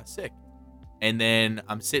 hell yeah, sick. And then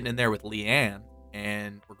I'm sitting in there with Leanne,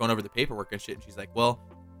 and we're going over the paperwork and shit, and she's like, well,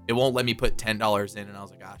 it won't let me put $10 in. And I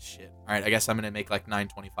was like, ah, shit. All right, I guess I'm gonna make like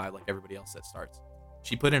 $9.25 like everybody else that starts.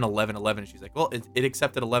 She put in $11.11, and she's like, well, it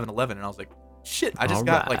accepted $11.11, and I was like, shit, I just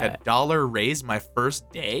got like $1 raise my first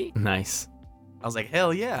day. Nice. I was like,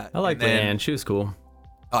 hell yeah. I like Leanne. She was cool.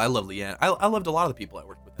 Oh, I love Leanne. I loved a lot of the people I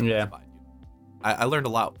worked with. Yeah. I learned a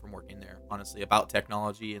lot from working there, honestly, about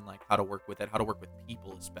technology and like how to work with it, how to work with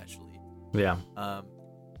people, especially. Yeah.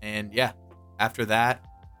 And yeah, after that,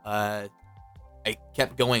 I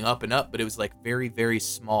kept going up and up, but it was like very, very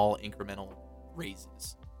small incremental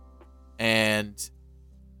raises. And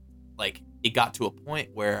like it got to a point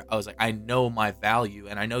where I was like, I know my value,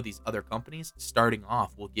 and I know these other companies starting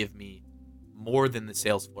off will give me more than the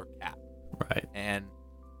sales floor cap. Right. And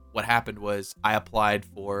what happened was I applied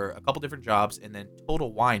for a couple different jobs, and then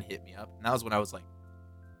Total Wine hit me up, and that was when I was like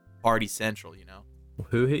party central, you know.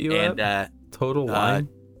 Who hit you up? Total Wine.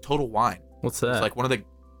 Total Wine. What's that? It's like one of the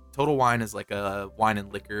Total Wine is like a wine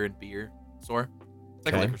and liquor and beer store. It's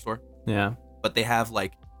like a liquor store. Yeah. But they have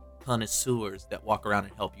like connoisseurs that walk around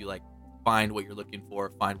and help you like find what you're looking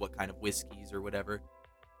for, find what kind of whiskeys or whatever.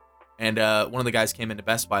 And one of the guys came into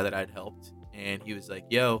Best Buy that I'd helped, and he was like,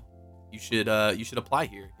 "Yo, you should apply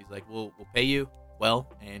here." He's like, we'll pay you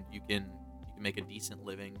well, and you can make a decent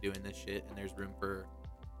living doing this shit, and there's room for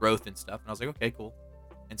growth and stuff. And I was like, okay, cool.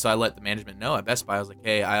 And so I let the management know at Best Buy. I was like,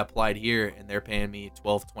 hey, I applied here, and they're paying me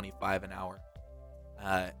 $12.25 an hour,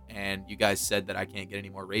 and you guys said that I can't get any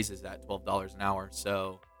more raises at $12 an hour,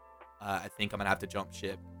 so I think I'm gonna have to jump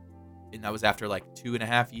ship. And that was after like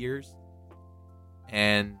 2.5 years,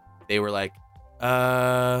 and they were like,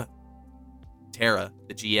 Tara,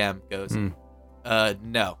 the GM, goes,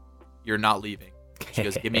 no, you're not leaving. She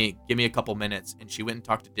goes, give me a couple minutes. And she went and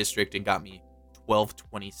talked to district and got me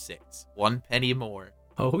 $12.26, 1 penny more.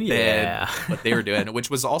 Oh yeah. Than what they were doing, which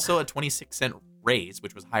was also a 26-cent raise,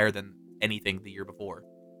 which was higher than anything the year before.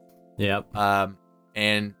 Yep.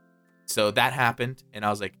 And so that happened, and I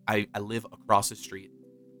was like, I live across the street.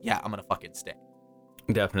 Yeah, I'm gonna fucking stay.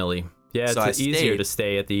 Definitely. Yeah, So it's I easier stayed. to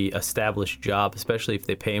stay at the established job, especially if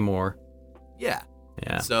they pay more. Yeah.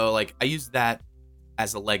 Yeah. So like I used that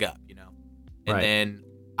as a leg up, you know. And Right. then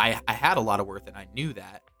I had a lot of worth, and I knew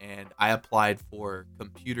that, and I applied for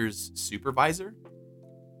computers supervisor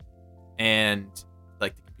and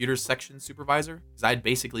like the computers section supervisor, because I'd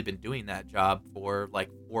basically been doing that job for like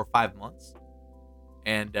 4 or 5 months.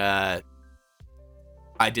 And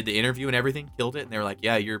I did the interview and everything, killed it, and they were like,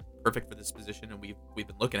 yeah, you're perfect for this position, and we've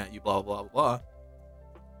been looking at you, blah blah blah blah.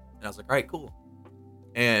 And I was like, all right, cool.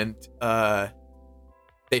 And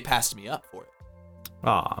they passed me up for it.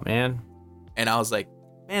 Aw, man. And I was like,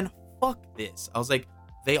 man, fuck this. I was like,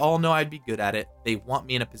 they all know I'd be good at it. They want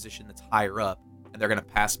me in a position that's higher up, and they're going to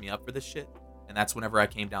pass me up for this shit. And that's whenever I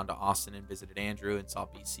came down to Austin and visited Andrew and saw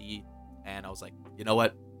BC. And I was like, you know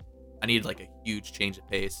what? I need like a huge change of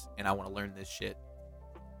pace, and I want to learn this shit.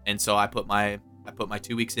 And so I put my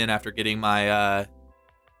 2 weeks in after getting my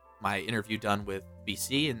my interview done with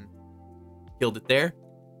BC and killed it there.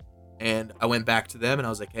 And I went back to them and I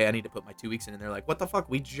was like, hey, I need to put my 2 weeks in. And they're like, what the fuck?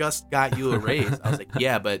 We just got you a raise. I was like,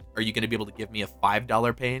 yeah, but are you going to be able to give me a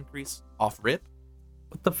 $5 pay increase off rip?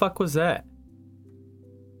 What the fuck was that?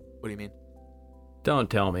 What do you mean? Don't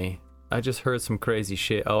tell me. I just heard some crazy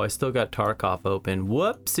shit. Oh, I still got Tarkov open.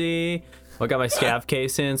 Whoopsie. I got my scav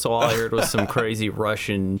case in, so all I heard was some crazy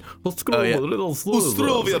Russian. Let's go a little slow.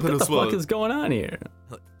 What the fuck is going on here?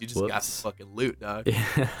 You just got some fucking loot, dog.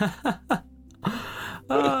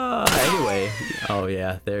 Anyway. Oh,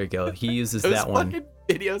 yeah. There you go. He uses that one.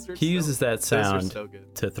 He uses that sound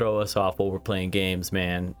to throw us off while we're playing games,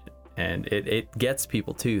 man. And it gets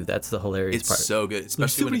people, too. That's the hilarious part. It's so good,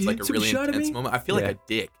 especially when it's like a really intense moment. I feel like a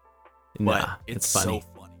dick. Nah, but it's funny.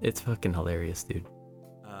 So funny. It's fucking hilarious, dude.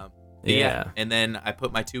 Yeah. And then I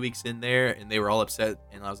put my 2 weeks in there, and they were all upset.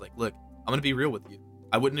 And I was like, look, I'm going to be real with you.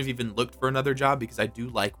 I wouldn't have even looked for another job because I do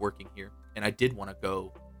like working here. And I did want to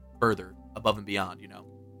go further, above and beyond, you know?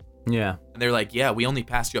 Yeah. And they're like, yeah, we only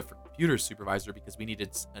passed you up for computer supervisor because we needed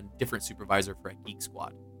a different supervisor for a Geek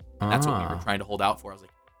Squad. And that's what we were trying to hold out for. I was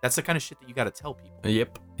like, that's the kind of shit that you got to tell people.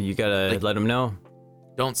 Yep. You got to let them know.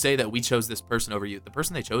 Don't say that we chose this person over you. The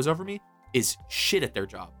person they chose over me is shit at their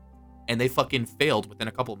job. And they fucking failed within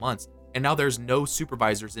a couple of months. And now there's no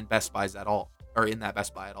supervisors in Best Buys at all. Or in that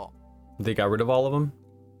Best Buy at all. They got rid of all of them?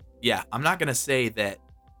 Yeah. I'm not going to say that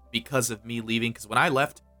because of me leaving. Because when I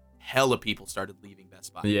left, hella people started leaving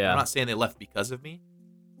Best Buy. Yeah. I'm not saying they left because of me.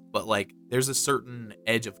 But like, there's a certain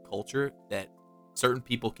edge of culture that certain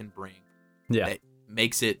people can bring. Yeah. That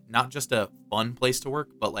makes it not just a fun place to work,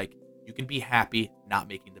 but like, you can be happy not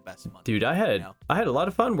making the best money. Dude, I had a lot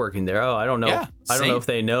of fun working there. Oh, I don't know. Yeah, I don't know if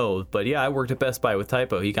they know, but yeah, I worked at Best Buy with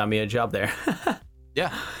Typo. He got me a job there.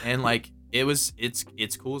 Yeah, and like it's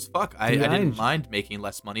cool as fuck. I didn't mind making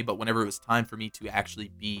less money, but whenever it was time for me to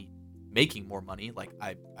actually be making more money, like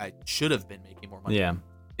I should have been making more money. Yeah.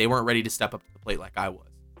 They weren't ready to step up to the plate like I was.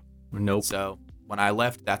 Nope. So when I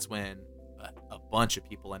left, that's when a bunch of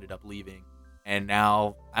people ended up leaving. And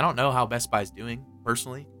now I don't know how Best Buy's doing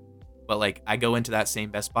personally. But like I go into that same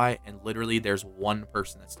Best Buy and literally there's one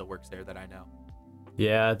person that still works there that I know.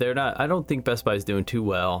 Yeah, they're not. I don't think Best Buy's doing too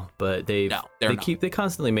well, but they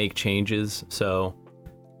constantly make changes, so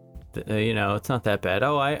it's not that bad.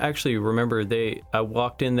 Oh, I actually remember I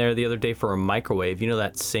walked in there the other day for a microwave. You know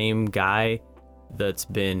that same guy that's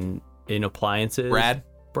been in appliances?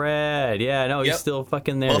 Brad, yeah, no, he's still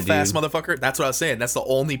fucking there, dude. Fast motherfucker. That's what I was saying. That's the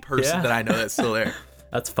only person that I know that's still there.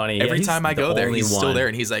 That's funny. Every time I go there, he's still there,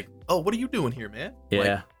 and he's like, "Oh, what are you doing here, man?" Yeah,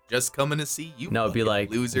 like, just coming to see you. No, it'd be like,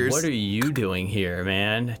 losers. What are you doing here,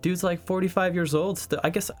 man? Dude's like 45 years old. Still, I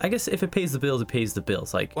guess if it pays the bills, it pays the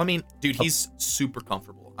bills. Like, well, I mean, dude, he's super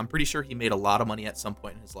comfortable. I'm pretty sure he made a lot of money at some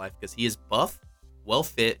point in his life because he is buff, well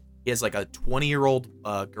fit. He has like a 20-year-old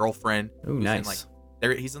girlfriend. Ooh, nice.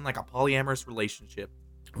 He's in like a polyamorous relationship.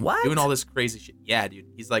 What? Doing all this crazy shit. Yeah, dude.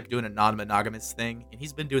 He's like doing a non-monogamous thing, and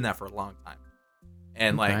he's been doing that for a long time.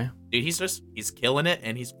 And like, dude, he's killing it,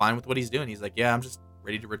 and he's fine with what he's doing. He's like, yeah, I'm just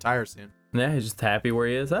ready to retire soon. Yeah, he's just happy where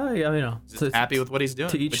he is. Oh, yeah, just happy with what he's doing.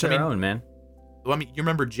 To each their own, man. Well, I mean, you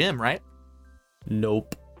remember Jim, right?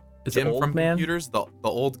 Nope. Is Jim it old from man? Computers, the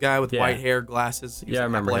old guy with white hair, glasses. He's I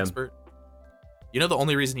remember him. Expert. You know, the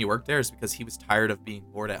only reason he worked there is because he was tired of being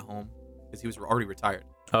bored at home because he was already retired.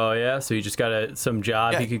 Oh yeah, so he just got some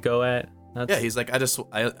job he could go at. Yeah, he's like,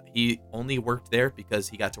 he only worked there because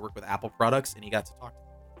he got to work with Apple products and he got to talk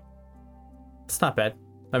to them. It's not bad.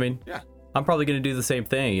 I mean, I'm probably gonna do the same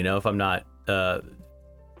thing, if I'm not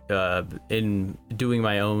in doing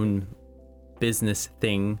my own business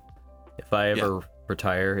thing. If I ever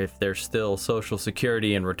retire, if there's still Social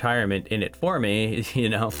Security and retirement in it for me,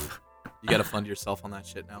 You gotta fund yourself on that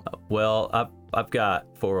shit now. Well, I've got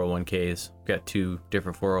 401ks. I've got 2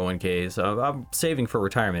 different 401ks. I'm saving for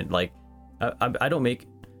retirement. Like, I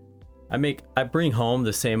bring home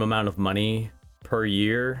the same amount of money per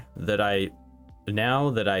year that I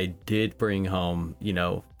did bring home,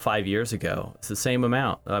 5 years ago. It's the same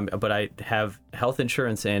amount. But I have health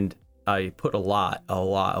insurance and I put a lot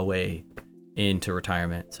away into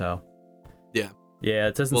retirement. So yeah,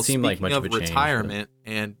 it doesn't seem like much of a change. Speaking of retirement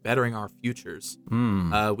and bettering our futures,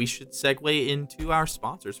 we should segue into our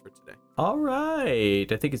sponsors for today. All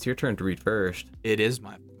right. I think it's your turn to read first. It is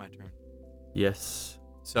my turn. Yes.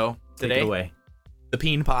 So today, take it away. The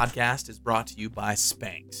Peen Podcast is brought to you by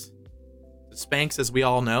Spanx. Spanx, as we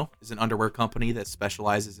all know, is an underwear company that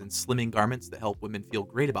specializes in slimming garments that help women feel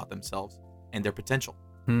great about themselves and their potential.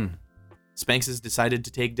 Spanx has decided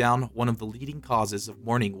to take down one of the leading causes of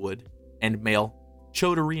morning wood and male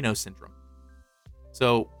Chotorino syndrome.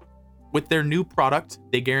 So, with their new product,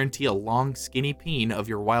 they guarantee a long, skinny peen of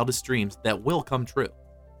your wildest dreams that will come true.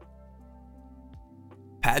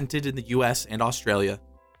 Patented in the US and Australia,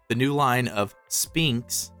 the new line of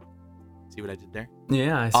Spinks, see what I did there?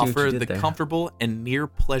 Yeah, I see Offer what you did the there. comfortable and near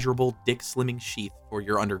pleasurable dick slimming sheath for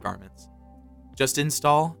your undergarments. Just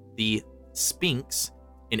install the Spinks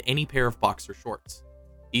in any pair of boxer shorts.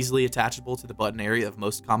 Easily attachable to the button area of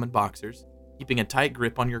most common boxers, keeping a tight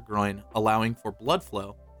grip on your groin, allowing for blood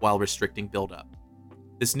flow while restricting buildup.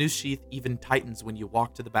 This new sheath even tightens when you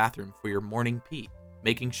walk to the bathroom for your morning pee,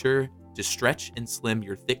 making sure to stretch and slim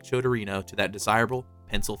your thick Chotorino to that desirable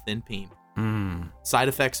pencil-thin peen. Side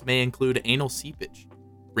effects may include anal seepage,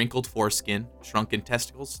 wrinkled foreskin, shrunken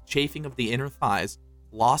testicles, chafing of the inner thighs,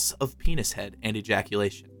 loss of penis head, and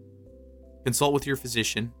ejaculation. Consult with your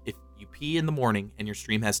physician if you pee in the morning and your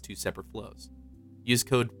stream has 2 separate flows. Use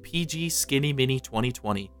code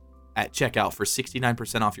PGSkinnyMini2020 at checkout for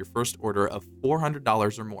 69% off your first order of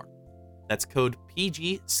 $400 or more. That's code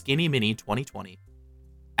PGSkinnyMini2020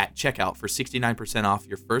 at checkout for 69% off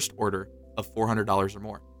your first order of $400 or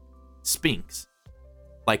more. Spinks,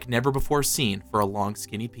 like never before seen for a long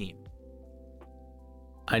skinny peen.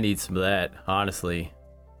 I need some of that, honestly.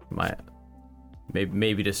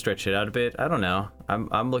 Maybe to stretch it out a bit. I don't know.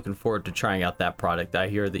 I'm looking forward to trying out that product. I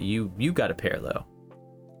hear that you got a pair though.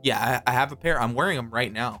 Yeah, I have a pair. I'm wearing them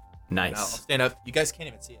right now. Nice. I'll stand up. You guys can't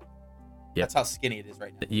even see it. Yep. That's how skinny it is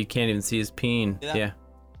right now. You can't even see his peen. See that? Yeah.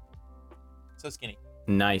 So skinny.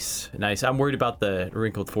 Nice. I'm worried about the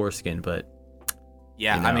wrinkled foreskin, but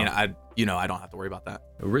Yeah, You know. I mean, I don't have to worry about that.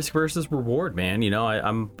 risk versus reward, man.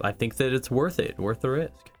 I think that it's worth it. Worth the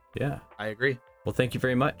risk. Yeah. I agree. Well, thank you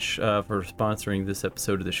very much for sponsoring this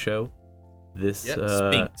episode of the show. This Yep,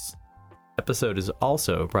 Spinks. episode is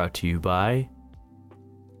also brought to you by...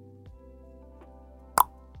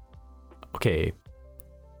 Okay.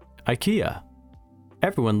 IKEA.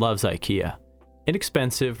 Everyone loves IKEA.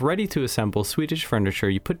 Inexpensive, ready-to-assemble Swedish furniture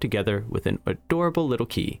you put together with an adorable little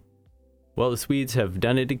key. Well, the Swedes have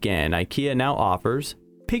done it again. IKEA now offers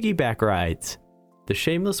piggyback rides, the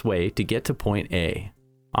shameless way to get to point A.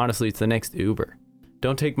 Honestly, it's the next Uber.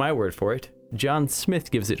 Don't take my word for it. John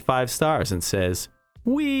Smith gives it 5 stars and says,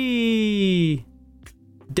 "Wee!"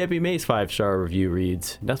 Debbie May's 5-star review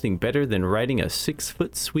reads, "Nothing better than riding a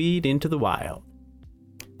 6-foot Swede into the wild.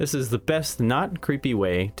 This is the best, not creepy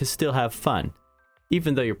way to still have fun,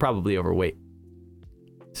 even though you're probably overweight.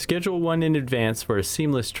 Schedule one in advance for a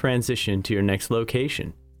seamless transition to your next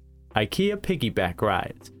location. IKEA Piggyback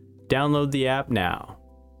Rides. Download the app now.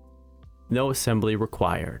 No assembly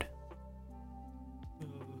required."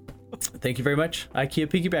 Thank you very much, IKEA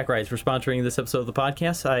Piggyback Rides, for sponsoring this episode of the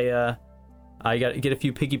podcast. I got to get a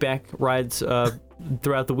few piggyback rides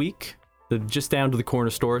throughout the week, just down to the corner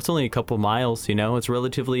store. It's only a couple miles, it's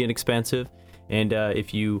relatively inexpensive. And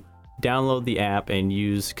if you download the app and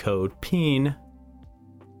use code PEEN,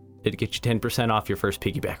 it'll get you 10% off your first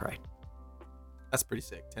piggyback ride. That's pretty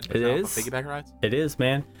sick. 10% It off is. on piggyback rides? It is,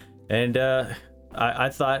 man. And I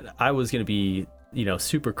thought I was going to be,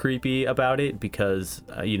 super creepy about it because,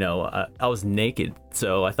 I was naked.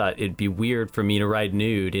 So I thought it'd be weird for me to ride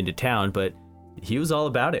nude into town, but he was all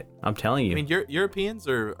about it. I'm telling you. I mean, Europeans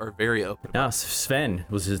are very open. No, Sven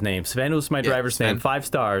was his name. Sven was my driver's Sven. name. 5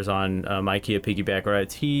 stars on IKEA Piggyback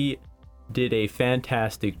Rides. He did a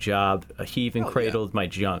fantastic job. He even cradled my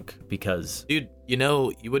junk because... Dude, you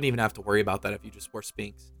wouldn't even have to worry about that if you just wore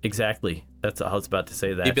Spinks. Exactly. That's I was about to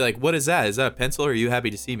say that. You'd be like, what is that? Is that a pencil or are you happy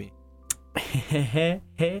to see me?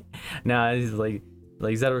 Nah, he's like,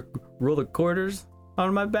 is that a roll of quarters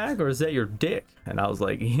on my back or is that your dick? And I was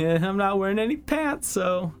like, yeah, I'm not wearing any pants,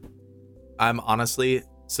 so... I'm honestly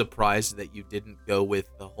surprised that you didn't go with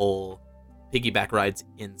the whole piggyback rides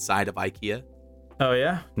inside of IKEA Oh,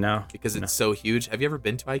 yeah? No. because it's so huge. Have you ever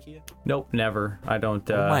been to IKEA? Nope, never. I don't...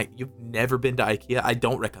 Oh my, you've never been to IKEA? I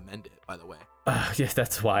don't recommend it, by the way. Yes,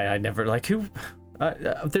 that's why I never who.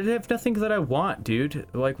 They have nothing that I want, dude.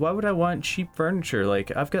 Like, why would I want cheap furniture?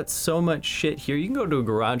 Like, I've got so much shit here. You can go to a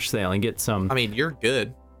garage sale and get some. I mean, you're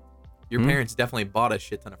good. Your parents definitely bought a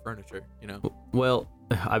shit ton of furniture, Well,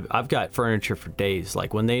 I've got furniture for days.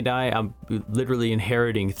 Like, when they die, I'm literally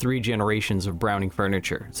inheriting 3 generations of Browning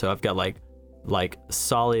furniture. So I've got like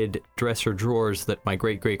solid dresser drawers that my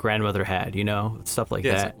great grandmother had. Stuff like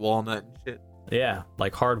Yeah, it's that. like walnut and shit. Yeah,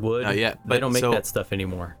 like hardwood. Yeah, they but don't make so- that stuff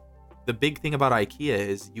anymore. The big thing about IKEA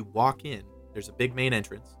is you walk in, there's a big main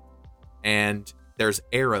entrance, and there's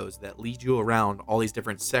arrows that lead you around all these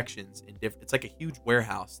different sections. It's like a huge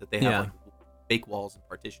warehouse that they have like fake walls and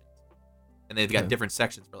partitions, and they've got different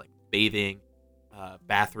sections for like bathing,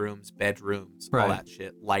 bathrooms, bedrooms, all that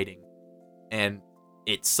shit, lighting, and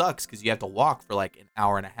it sucks because you have to walk for like an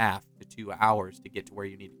hour and a half to 2 hours to get to where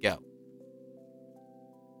you need to go.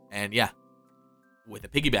 And yeah, with a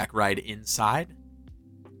piggyback ride inside,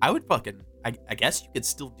 I would I guess you could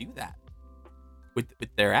still do that with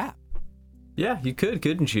their app. Yeah, you could,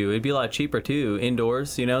 couldn't you? It'd be a lot cheaper too,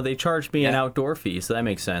 indoors. You know, they charged me an outdoor fee, so that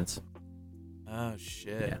makes sense. Oh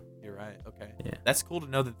shit. Yeah. You're right. Okay. Yeah. That's cool to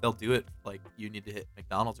know that they'll do it. Like you need to hit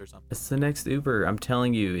McDonald's or something. It's the next Uber. I'm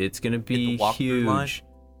telling you, it's gonna be walkthrough line. huge.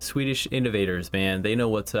 Swedish innovators, man, they know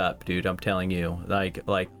what's up, dude. I'm telling you. Like,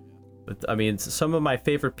 I mean, some of my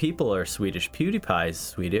favorite people are Swedish. PewDiePie's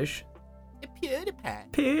Swedish.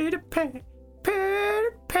 PewDiePie.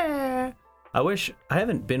 I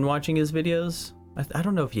haven't been watching his videos. I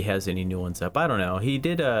don't know if he has any new ones up. I don't know. He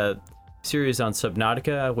did a series on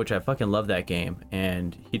Subnautica, which I fucking love that game,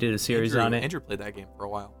 and he did a series on it. Andrew played that game for a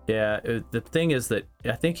while. Yeah, the thing is that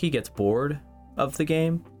I think he gets bored of the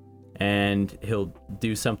game, and he'll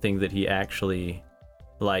do something that he actually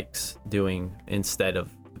likes doing instead of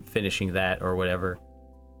finishing that or whatever.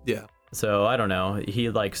 Yeah. So I don't know. He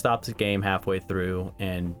like stops the game halfway through,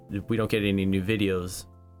 and we don't get any new videos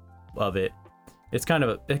of it. It kind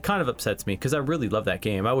of upsets me because I really love that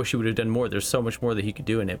game. I wish he would have done more. There's so much more that he could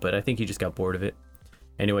do in it, but I think he just got bored of it.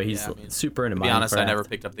 Anyway, he's super into Minecraft. To be honest, I never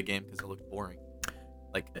picked up the game because it looked boring.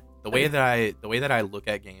 Like the way that I look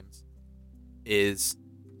at games is,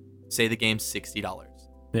 say the game's $60.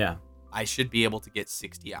 Yeah. I should be able to get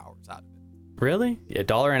 60 hours out of it. Really?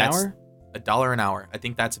 $1 an hour? $1 an hour. I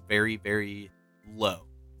think that's very, very low.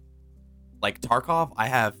 Like Tarkov, I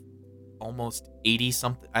have almost 80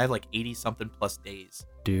 something. I have like 80 something plus days.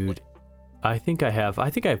 Dude, I think I have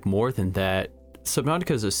more than that.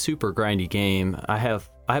 Subnautica is a super grindy game.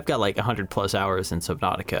 I've got like 100 plus hours in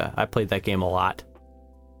Subnautica. I played that game a lot.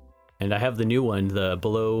 And I have the new one, the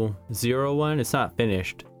Below Zero one. It's not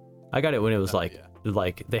finished. I got it when it was like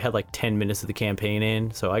they had like 10 minutes of the campaign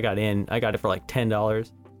in, so I got it for like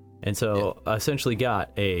 $10. And so I essentially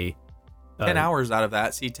got a 10 hours out of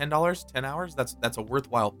that. See, $10, 10 hours, that's a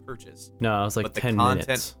worthwhile purchase. No, it was like 10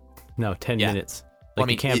 minutes. No, 10 minutes. Like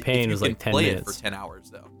the campaign was like 10 minutes. You can play it for 10 hours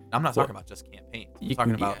though. I'm not talking about just campaigns. I'm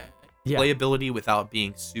talking about playability without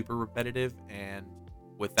being super repetitive and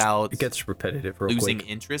without it gets repetitive real losing quick.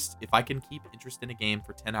 interest. If I can keep interest in a game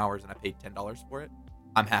for 10 hours and I paid $10 for it,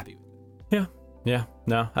 I'm happy with it. Yeah.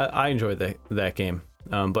 No, I enjoy that game.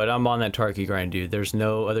 But I'm on that Tarky grind, dude. There's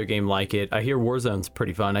no other game like it. I hear Warzone's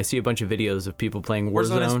pretty fun. I see a bunch of videos of people playing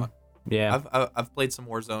Warzone. Warzone is fun. Yeah, I've played some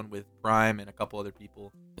Warzone with Prime and a couple other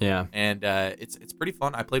people. Yeah, and it's pretty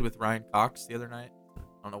fun. I played with Ryan Cox the other night.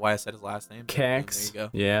 I don't know why I said his last name. Cax. There you go.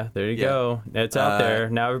 Yeah, there you go. It's out there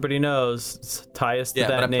now. Everybody knows. Tie us to that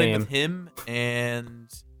but I name. played with him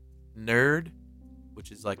and Nerd,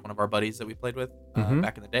 which is like one of our buddies that we played with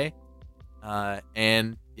back in the day.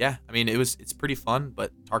 And yeah, I mean it's pretty fun,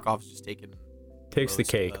 but Tarkov's just takes the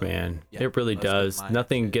cake, man. Yeah, it really does.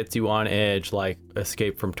 Nothing gets you on edge like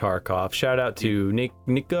Escape from Tarkov. Shout out to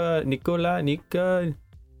Nikita.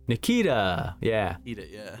 Yeah.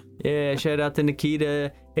 Yeah, shout out to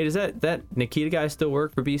Nikita. Hey, does that Nikita guy still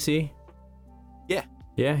work for BC? Yeah.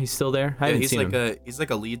 Yeah, he's still there. I haven't seen him. He's like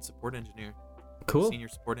a lead support engineer. Cool. Senior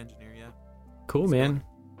support engineer, yeah. Cool, man.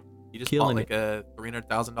 He just bought like a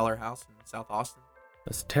 $300,000 house in South Austin.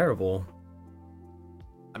 That's terrible.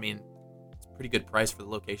 I mean, it's a pretty good price for the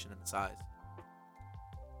location and the size.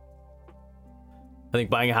 I think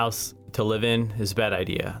buying a house to live in is a bad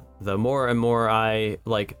idea. The more and more I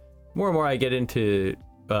get into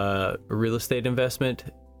real estate investment,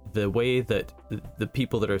 the way that the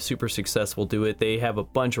people that are super successful do it, they have a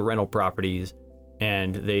bunch of rental properties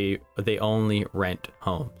and they only rent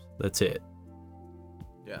homes. That's it.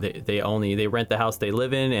 Yeah. They rent the house they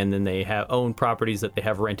live in, and then they own properties that they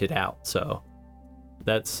have rented out. So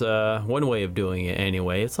that's one way of doing it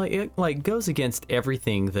anyway. It's like it goes against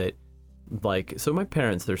everything that so my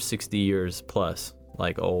parents, they're 60 years plus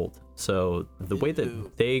old. So the way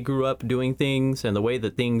that they grew up doing things and the way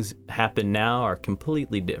that things happen now are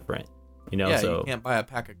completely different. Yeah, so you can't buy a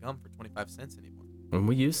pack of gum for 25 cents anymore. And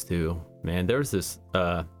we used to, man. There's this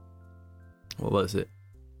what was it?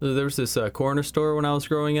 There was this corner store when I was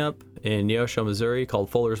growing up in Neosho, Missouri called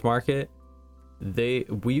Fuller's Market.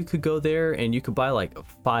 You could go there and you could buy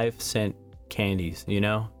 5-cent candies,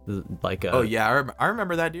 oh yeah, I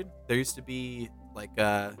remember that, dude. There used to be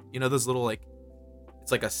those little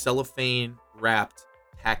it's like a cellophane wrapped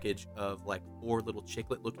package of 4 little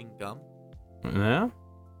chiclet looking gum. Yeah.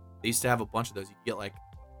 They used to have a bunch of those. You could get like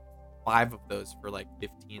 5 of those for like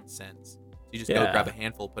 15 cents. So you just go Yeah. grab a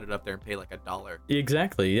handful, put it up there, and pay like $1.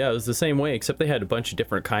 Exactly. Yeah, it was the same way, except they had a bunch of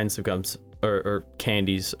different kinds of gums or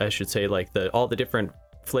candies, I should say, like all the different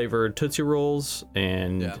flavored Tootsie Rolls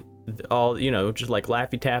and Yeah. all, just like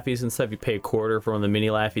Laffy Taffies and stuff. You pay $0.25 for one of the mini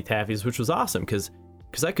Laffy Taffies, which was awesome because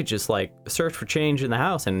I could just like search for change in the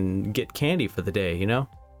house and get candy for the day.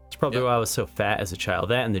 It's probably Yep. why I was so fat as a child.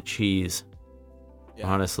 That and the cheese. Yeah.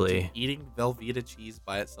 Honestly. Dude, eating Velveeta cheese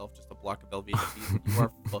by itself, just a block of Velveeta cheese, you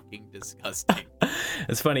are fucking disgusting.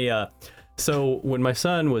 It's funny. So when my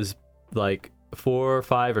son was like 4,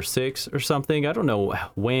 5, or 6 or something, I don't know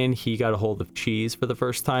when he got a hold of cheese for the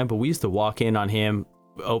first time, but we used to walk in on him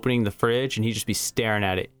opening the fridge and he'd just be staring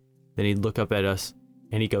at it. Then he'd look up at us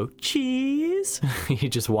and he'd go, cheese. He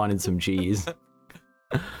just wanted some cheese.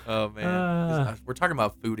 Oh man, we're talking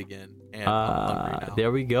about food again, and I'm hungry now.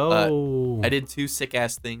 There we go. I did 2 sick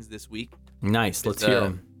ass things this week, Nice. Let's hear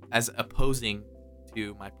them. as opposing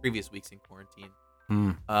to my previous weeks in quarantine.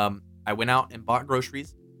 Mm. I went out and bought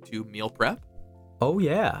groceries to meal prep, Oh,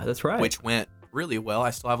 yeah, that's right. which went really well. I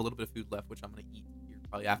still have a little bit of food left, which I'm gonna eat here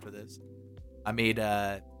probably after this. I made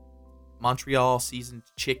Montreal seasoned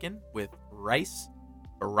chicken with rice,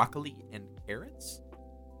 broccoli, and carrots,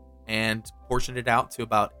 and portioned it out to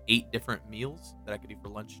about 8 different meals that I could do for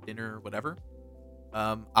lunch, dinner, or whatever.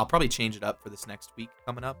 I'll probably change it up for this next week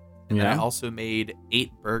coming up. And then I Yeah. also made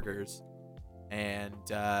 8 burgers, and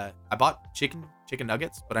I bought chicken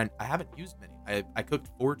nuggets, but I haven't used many. I cooked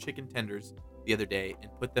 4 chicken tenders the other day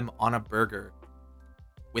and put them on a burger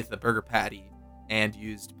with a burger patty, and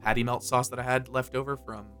used patty melt sauce that I had left over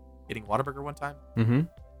from getting Whataburger one time, Mm-hmm.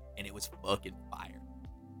 and it was fucking fire.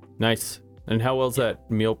 Nice. And how well's that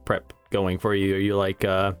meal prep going for you? Are you like,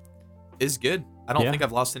 It's good. I don't Yeah. think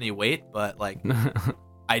I've lost any weight, but like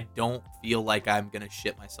I don't feel like I'm gonna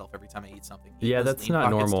shit myself every time I eat something. Eat Yeah, those that's lean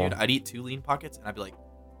not pockets, normal. Dude. I'd eat 2 lean pockets, and I'd be like,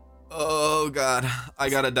 "Oh God, I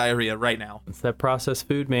got a diarrhea right now." it's that processed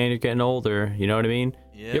food, man. You're getting older. You know what I mean?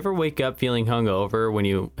 Yeah. You ever wake up feeling hungover when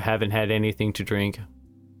you haven't had anything to drink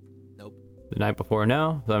Nope. the night before?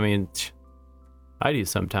 No? I mean, I do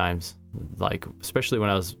sometimes. Like, especially when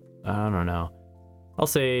I was, I don't know, I'll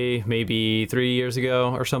say maybe 3 years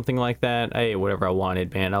ago or something like that. I ate whatever I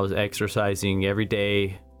wanted, man. I was exercising every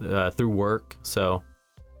day through work, so.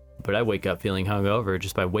 But I wake up feeling hungover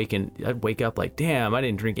just by I'd wake up like, damn, I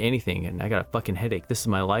didn't drink anything and I got a fucking headache. This is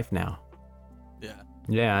my life now. Yeah.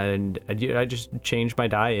 Yeah, and I just changed my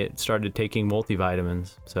diet, started taking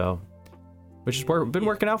multivitamins, so, which has been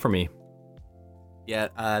working out for me. Yeah.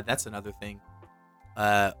 That's another thing.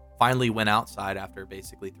 Finally went outside after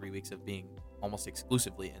basically 3 weeks of being almost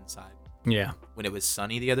exclusively inside. Yeah. When it was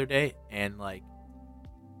sunny the other day, and like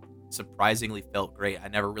surprisingly felt great. I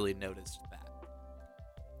never really noticed that.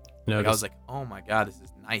 Like, I was like, oh my God, this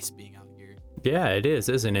is nice being out here. yeah, it is,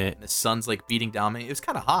 isn't it? And the sun's like beating down me. It was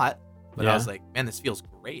kind of hot, but I Yeah. was like, man, this feels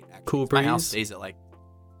great. Actually. Cool My house breeze. stays at like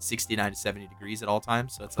 69 to 70 degrees at all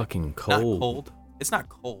times, so it's like Fucking not cold. cold. It's not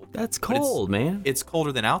cold. That's but it's- cold, man. It's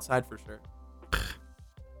colder than outside for sure.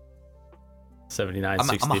 79, I'm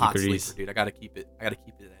 60 a hot degrees. sleeper, dude. I gotta keep it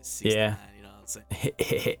at 69. You know what I'm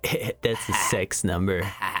saying? That's a sex number.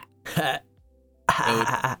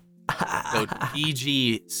 So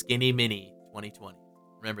PG Skinny Mini 2020.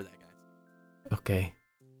 Remember that, guys. Okay.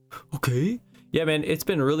 Yeah, man, it's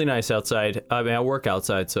been really nice outside. I mean, I work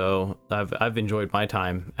outside, so I've enjoyed my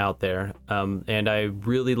time out there. And I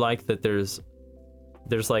really like that there's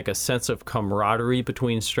like a sense of camaraderie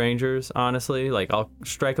between strangers, honestly. Like, I'll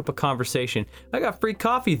strike up a conversation. I got free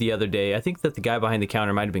coffee the other day. I think that the guy behind the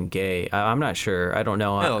counter might have been gay. I'm not sure. I don't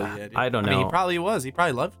know. Hell yeah, dude. I don't know. I mean, he probably was. He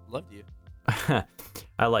probably loved you.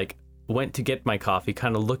 I like went to get my coffee,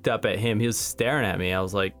 kind of looked up at him. He was staring at me. I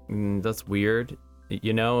was like, that's weird.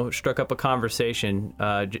 Struck up a conversation.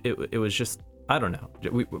 It was just, I don't know.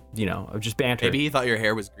 We just banter. Maybe he thought your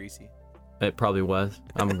hair was greasy. It probably was.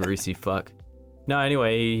 I'm a greasy fuck. No,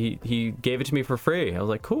 anyway, he gave it to me for free. I was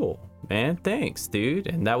like, cool, man, thanks, dude.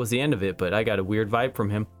 And that was the end of it, but I got a weird vibe from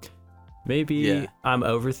him. Maybe Yeah. I'm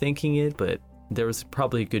overthinking it, but there was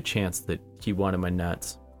probably a good chance that he wanted my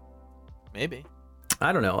nuts. Maybe.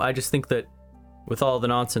 I don't know. I just think that with all the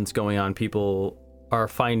nonsense going on, people are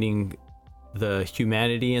finding the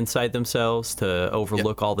humanity inside themselves to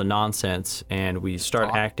overlook all the nonsense, and we start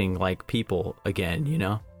talk. acting like people again,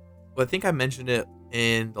 Well, I think I mentioned it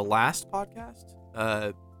in the last podcast.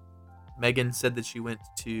 Megan said that she went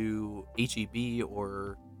to HEB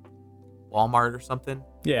or Walmart or something.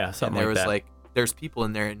 Yeah, And something there like was that. like, there's people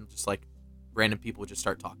in there, and just like random people would just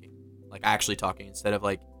start talking, like actually talking, instead of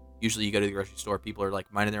like usually you go to the grocery store, people are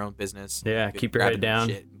like minding their own business. Yeah, like, keep your head grabbing their down.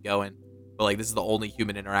 shit and going. But like this is the only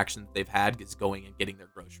human interaction that they've had is going and getting their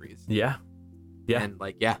groceries. Yeah. Yeah. And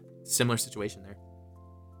like, yeah, similar situation there.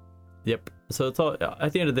 Yep. So it's all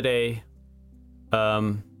at the end of the day.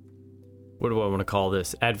 What do I want to call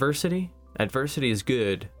this? Adversity. Adversity is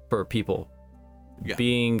good for people. Yeah.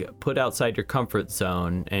 Being put outside your comfort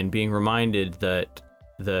zone and being reminded that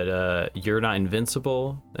you're not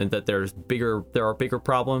invincible and that there are bigger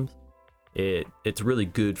problems. It's really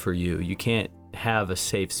good for you. You can't have a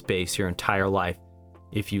safe space your entire life.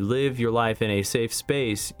 If you live your life in a safe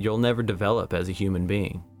space, you'll never develop as a human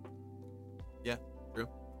being. Yeah, true.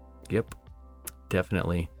 Yep,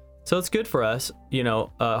 definitely. So it's good for us.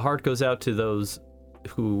 Heart goes out to those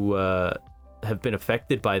who have been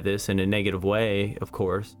affected by this in a negative way, of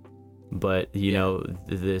course. But,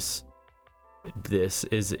 this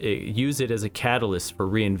is use it as a catalyst for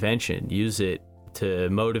reinvention. Use it to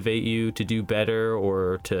motivate you to do better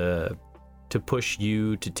or to push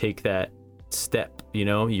you to take that step.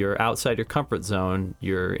 You're outside your comfort zone.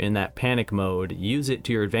 You're in that panic mode. Use it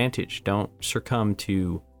to your advantage. Don't succumb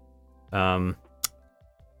to don't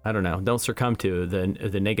succumb to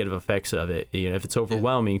the negative effects of it. If it's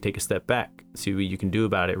overwhelming, take a step back, see what you can do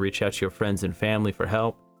about it. Reach out to your friends and family for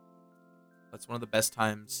help. That's one of the best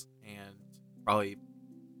times, and probably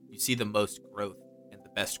you see the most growth and the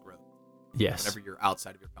best growth. Yes. Whenever you're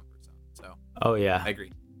outside of your comfort zone. So. Oh yeah. I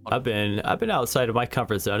agree. I've been outside of my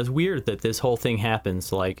comfort zone. It's weird that this whole thing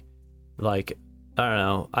happens. Like I don't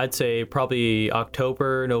know. I'd say probably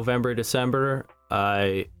October, November, December.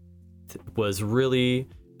 I've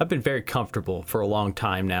been very comfortable for a long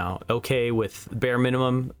time now. Okay with bare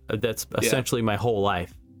minimum. That's essentially my whole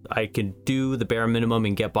life. I can do the bare minimum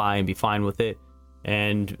and get by and be fine with it.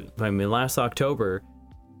 And last October,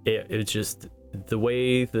 it just the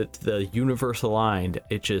way that the universe aligned.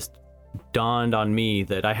 It just dawned on me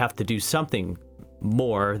that I have to do something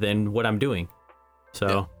more than what I'm doing.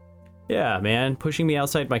 So, yeah, man, pushing me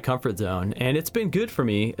outside my comfort zone. And it's been good for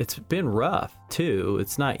me. It's been rough, too.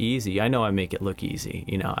 It's not easy. I know I make it look easy.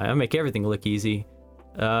 I make everything look easy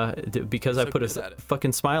because I put a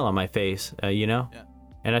fucking smile on my face, Yeah.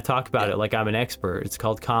 And I talk about it like I'm an expert. It's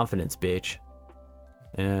called confidence, bitch.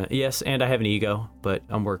 Yes, and I have an ego, but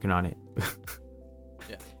I'm working on it.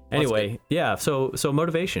 Anyway, so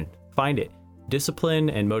motivation. Find it. Discipline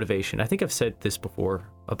and motivation. I think I've said this before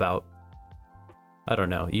about, I don't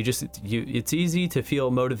know, it's easy to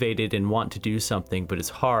feel motivated and want to do something, but it's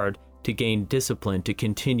hard to gain discipline to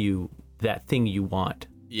continue that thing you want.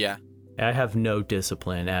 Yeah. I have no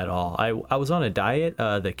discipline at all. I was on a diet,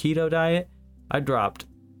 the keto diet. I dropped,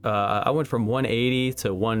 I went from 180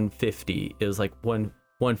 to 150. It was like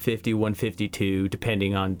 150, 152,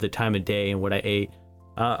 depending on the time of day and what I ate.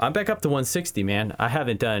 I'm back up to 160, man. I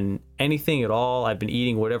haven't done anything at all. I've been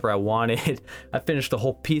eating whatever I wanted. I finished a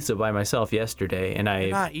whole pizza by myself yesterday, and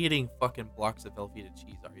You're not eating fucking blocks of Velveeta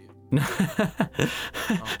cheese, are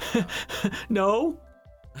you? No.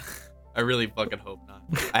 I really fucking hope not.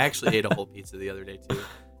 I actually ate a whole pizza the other day too.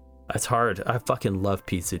 That's hard. I fucking love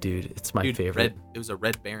pizza, dude. It's my favorite. It was a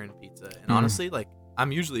Red Baron pizza, and honestly, like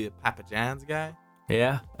I'm usually a Papa John's guy.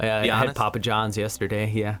 Yeah, I had Papa John's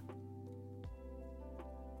yesterday. Yeah.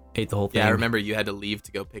 Ate the whole thing. Yeah, I remember you had to leave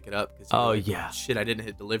to go pick it up. Shit, I didn't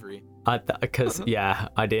hit delivery. I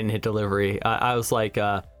didn't hit delivery. I was like,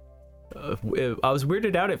 I was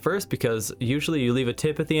weirded out at first because usually you leave a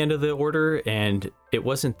tip at the end of the order and it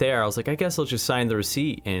wasn't there. I was like, I guess I'll just sign the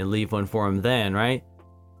receipt and leave one for him then, right?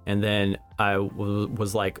 And then I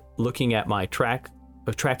was like looking at my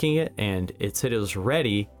tracking it, and it said it was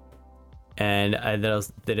ready. And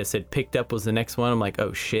then it said picked up was the next one. I'm like,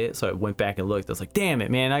 oh shit. So I went back and looked. I was like, damn it,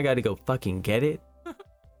 man, I got to go fucking get it.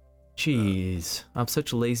 Jeez, I'm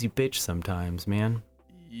such a lazy bitch sometimes, man.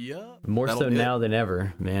 Yeah. More so now than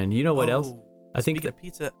ever, man. You know what else? I think the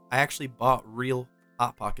pizza. I actually bought real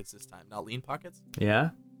Hot Pockets this time, not Lean Pockets.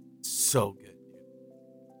 Yeah. So good, dude.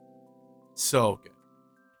 So good.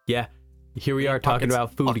 Yeah. Here we are talking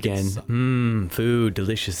about food again. Food,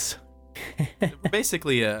 delicious.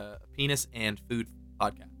 Basically a penis and food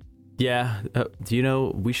podcast. Yeah.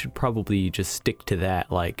 We should probably just stick to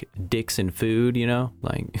that, like dicks and food,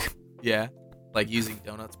 like. Yeah. Like using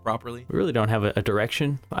donuts properly. We really don't have a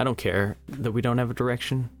direction. I don't care that we don't have a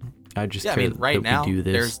direction. I just care right that now, we do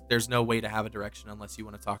this. There's no way to have a direction unless you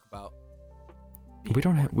want to talk about. We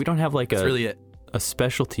don't have like That's really it. A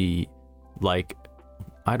specialty, like,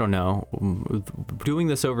 I don't know. Doing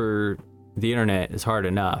this over the internet is hard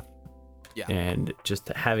enough. Yeah. And just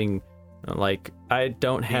having, like, I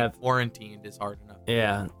don't have. Quarantined is hard enough.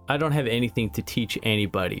 Yeah. I don't have anything to teach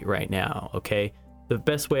anybody right now. Okay. the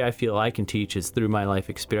best way I feel I can teach is through my life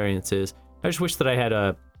experiences. I just wish that I had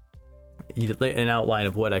an outline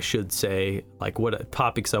of what I should say, like what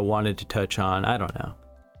topics I wanted to touch on. I don't know.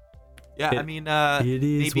 Yeah, I mean, it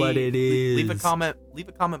is what it is. Leave a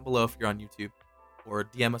comment below if you're on YouTube, or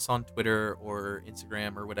DM us on Twitter or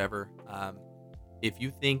Instagram or whatever. If you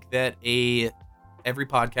think that every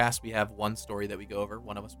podcast we have one story that we go over,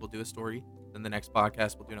 one of us will do a story, then the next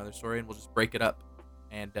podcast we'll do another story, and we'll just break it up.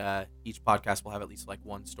 And each podcast will have at least like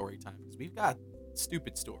one story time, because we've got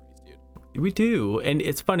stupid stories, dude. We do, and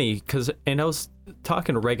it's funny because, and I was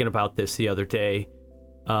talking to Reagan about this the other day.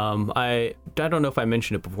 I don't know if I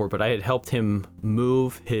mentioned it before, but I had helped him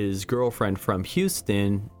move his girlfriend from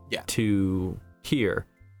Houston to here.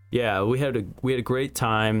 Yeah, we had a great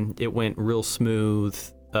time. It went real smooth.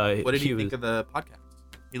 What did he think of the podcast?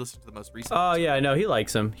 He listened to the most recent. Oh yeah, no, he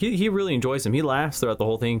likes him. He really enjoys him. He laughs throughout the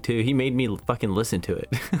whole thing too. He made me fucking listen to it.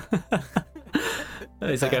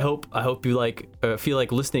 He's like, I hope you feel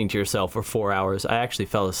like listening to yourself for 4 hours. I actually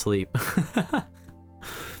fell asleep.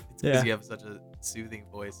 It's because you have such a soothing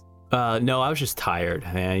voice. No, I was just tired,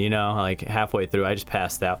 man. You know, like halfway through, I just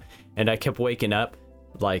passed out, and I kept waking up,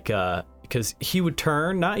 like, because he would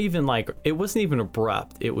turn, not even like, it wasn't even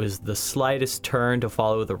abrupt. It was the slightest turn to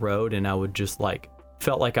follow the road, and I would just like,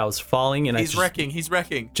 felt like I was falling, and he's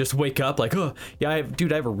wrecking. Just wake up, like, oh yeah, I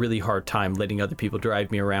have a really hard time letting other people drive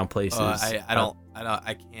me around places.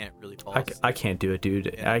 I can't really fall asleep. I can't do it,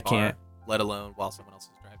 dude. I can't. Let alone while someone else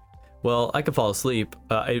is driving. Well, I could fall asleep.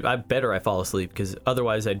 I better I fall asleep, because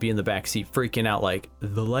otherwise I'd be in the back seat freaking out like,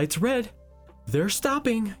 the light's red. They're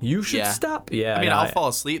stopping. You should stop. Yeah. I mean, I'll fall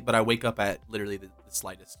asleep, but I wake up at literally the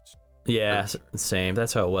slightest. Yeah, same.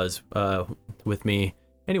 That's how it was with me.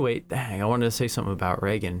 Anyway, dang, I wanted to say something about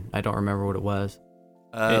Reagan. I don't remember what it was.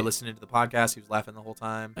 Listening to the podcast, he was laughing the whole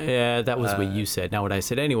time. Yeah, that was what you said, not what I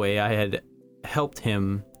said. Anyway, I had helped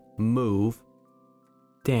him move.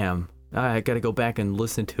 Damn. I got to go back and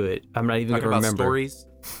listen to it. I'm not even going to remember. Stories?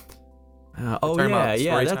 Yeah,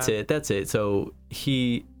 that's it. So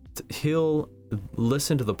he'll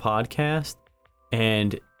listen to the podcast,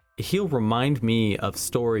 and he'll remind me of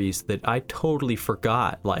stories that I totally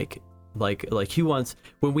forgot. Like he wants,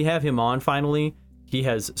 when we have him on finally, he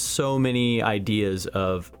has so many ideas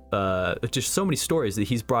of just so many stories that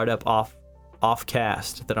he's brought up off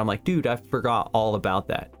cast that I'm like, dude, I forgot all about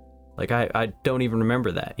that. Like I don't even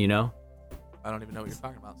remember that, you know? I don't even know what you're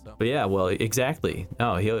talking about. So. But yeah, well, exactly.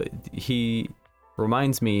 No, he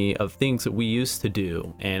reminds me of things that we used to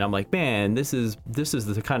do, and I'm like, man, this is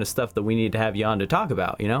the kind of stuff that we need to have you on to talk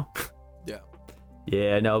about, you know? Yeah.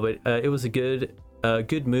 Yeah, no, but it was a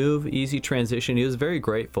good move, easy transition. He was very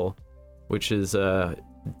grateful, which is the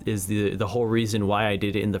whole reason why I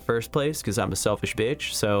did it in the first place, because I'm a selfish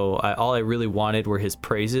bitch. So all I really wanted were his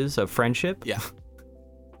praises of friendship. Yeah.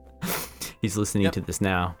 He's listening to this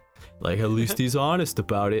now. Like, at least he's honest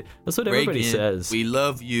about it. That's what everybody Reagan, says. We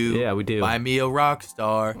love you. Yeah, we do. Buy me a rock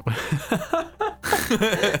star.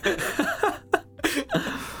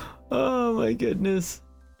 Oh my goodness.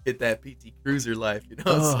 Hit that PT Cruiser life, you know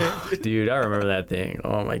what I'm saying? Dude, I remember that thing.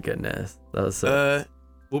 Oh my goodness. That was well,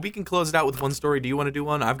 we can close it out with one story. Do you want to do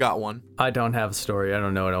one? I've got one. I don't have a story. I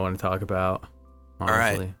don't know what I want to talk about,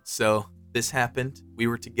 honestly. All right. So this happened. We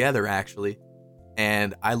were together, actually,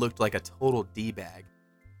 and I looked like a total D-bag.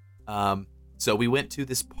 So we went to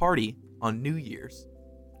this party on New Year's,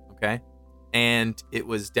 okay? And it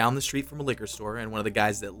was down the street from a liquor store, and one of the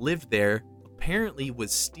guys that lived there apparently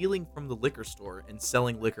was stealing from the liquor store and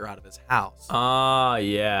selling liquor out of his house.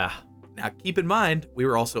 Yeah. Now, keep in mind, we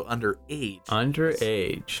were also underage.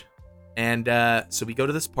 Underage. And so we go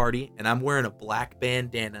to this party, and I'm wearing a black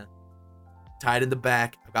bandana tied in the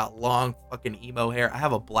back. I've got long fucking emo hair. I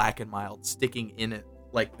have a Black and Mild sticking in it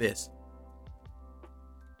like this,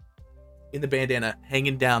 in the bandana,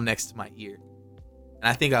 hanging down next to my ear. And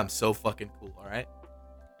I think I'm so fucking cool, all right?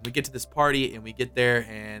 We get to this party, and we get there,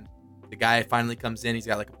 and the guy finally comes in. He's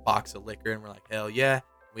got like a box of liquor, and we're like, hell yeah.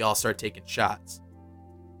 We all start taking shots.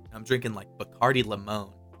 And I'm drinking like Bacardi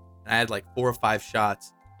Limon. And I had like 4 or 5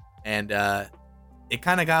 shots, and it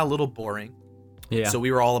kind of got a little boring. Yeah. So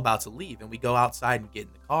we were all about to leave, and we go outside and get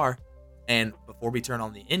in the car, and before we turn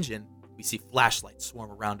on the engine, we see flashlights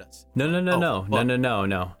swarm around us. No.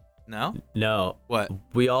 No? What?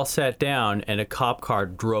 We all sat down, and a cop car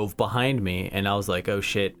drove behind me, and I was like, oh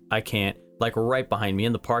shit, I can't. Like right behind me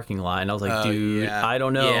in the parking lot, and I was like, dude, yeah. I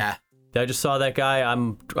don't know. Yeah. I just saw that guy.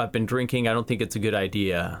 I've been drinking. I don't think it's a good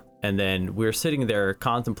idea. And then we were sitting there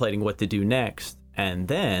contemplating what to do next, and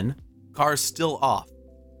then car's still off,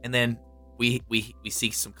 and then we see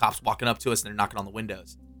some cops walking up to us, and they're knocking on the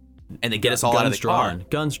windows, and they get us all out of the car.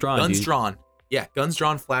 Guns drawn. Yeah, guns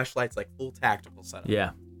drawn, flashlights, like full tactical setup.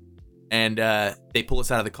 Yeah. And they pull us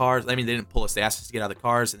out of the cars. I mean, they didn't pull us. They asked us to get out of the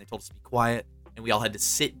cars, and they told us to be quiet. And we all had to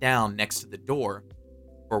sit down next to the door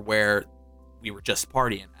for where we were just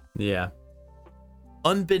partying at. Yeah.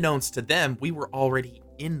 Unbeknownst to them, we were already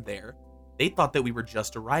in there. They thought that we were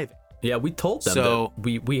just arriving. Yeah, we told them So-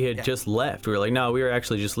 that we had just left. We were like, no, we were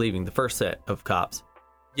actually just leaving. The first set of cops.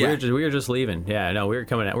 Yeah. We were just leaving. Yeah, no, we were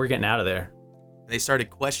coming out. We're getting out of there. They started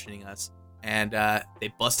questioning us, and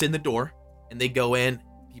they bust in the door, and they go in.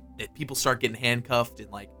 People start getting handcuffed and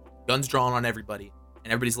like guns drawn on everybody,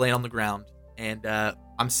 and everybody's laying on the ground. And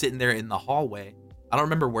I'm sitting there in the hallway. I don't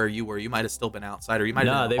remember where you were. You might have still been outside, or you might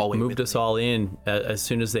have No, been in the they hallway. moved with us me. all in as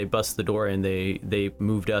soon as they bust the door, and they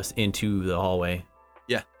moved us into the hallway.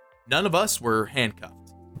 Yeah, none of us were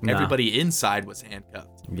handcuffed. Nah. Everybody inside was handcuffed.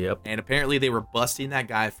 Yep. And apparently they were busting that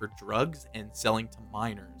guy for drugs and selling to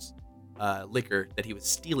minors liquor that he was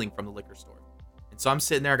stealing from the liquor store. And so I'm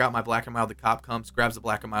sitting there, I got my Black and Mild. The cop comes, grabs the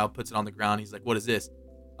Black and Mild, puts it on the ground. He's like, "What is this?"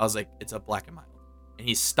 I was like, "It's a Black and Mild." And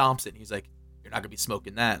he stomps it. And he's like, "You're not gonna be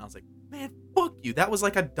smoking that." And I was like, "Man, fuck you. That was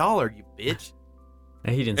like $1, you bitch."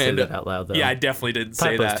 And he didn't say And, that out loud though. Yeah, I definitely didn't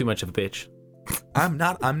say Typo's that. too much of a bitch. I'm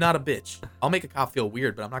not a bitch. I'll make a cop feel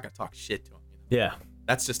weird, but I'm not gonna talk shit to him. You know? Yeah.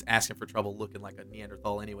 That's just asking for trouble, looking like a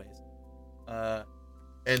Neanderthal, anyways. And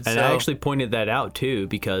And so I actually pointed that out too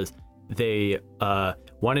because they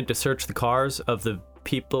wanted to search the cars of the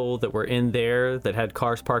people that were in there that had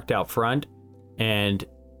cars parked out front, and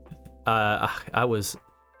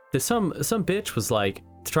some bitch was like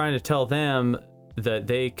trying to tell them that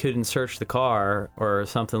they couldn't search the car or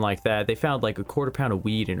something like that. They found like a quarter pound of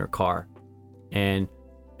weed in her car, and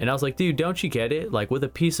I was like, dude, don't you get it? Like, with a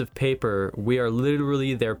piece of paper, we are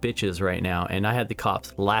literally their bitches right now. And I had the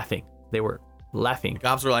cops laughing. They were laughing.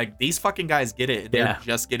 cops were like, "These fucking guys get it." And they're Yeah.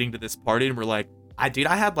 just getting to this party, and we're like, I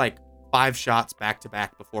had like 5 shots back to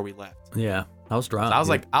back before we left. Yeah, I was drunk. So I was dude.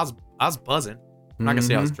 like, I was buzzing. I'm not gonna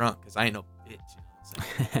say I was Mhm. drunk because I ain't no bitch. You know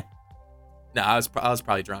what I'm saying? No, I was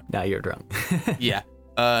probably drunk. Now you're drunk. Yeah.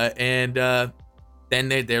 Then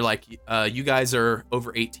they're like, "You guys are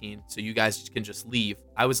over 18, so you guys can just leave."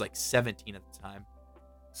 I was like 17 at the time,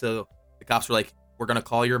 so the cops were like, "We're gonna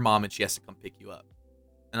call your mom, and she has to come pick you up."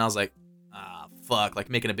 And I was like, "Ah, fuck!" Like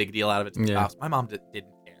making a big deal out of it to the Yeah. cops. My mom didn't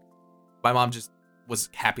care. My mom just was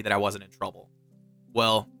happy that I wasn't in trouble.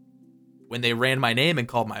 Well, when they ran my name and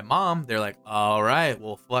called my mom, they're like, "All right,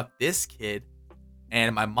 well, fuck this kid."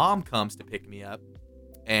 And my mom comes to pick me up,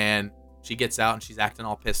 and she gets out and she's acting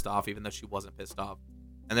all pissed off, even though she wasn't pissed off.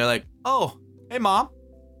 And they're like, "Oh, hey, Mom."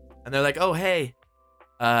 And they're like, "Oh, hey."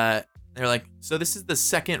 They're like, "So this is the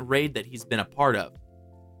second raid that he's been a part of.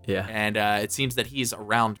 Yeah. And it seems that he's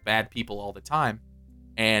around bad people all the time."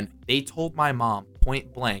 And they told my mom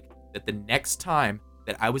point blank that the next time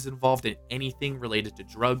that I was involved in anything related to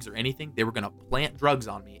drugs or anything, they were going to plant drugs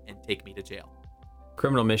on me and take me to jail.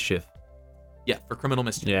 Criminal mischief. Yeah, for criminal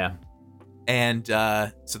mischief. Yeah. And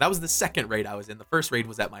so that was the second raid I was in. The first raid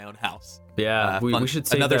was at my own house. Yeah. We Fun- should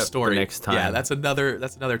save another that story for next time. Yeah, that's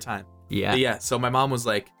another time. Yeah. But yeah, so my mom was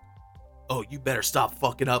like, "Oh, you better stop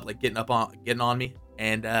fucking up, like getting on me."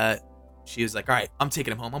 And she was like, "All right, I'm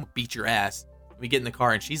taking him home. I'm gonna beat your ass." We get in the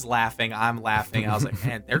car and she's laughing. I'm laughing. I was like,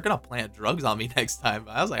 "Man, they're gonna plant drugs on me next time."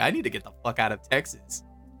 I was like, "I need to get the fuck out of Texas."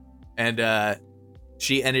 And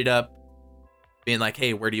she ended up being like,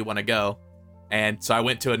 "Hey, where do you want to go?" And so I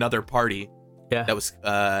went to another party. Yeah. That was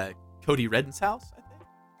Cody Redden's house, I think.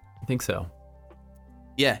 I think so.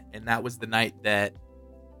 Yeah, and that was the night that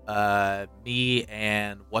me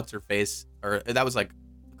and what's her face, or that was like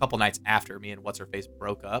a couple nights after me and what's her face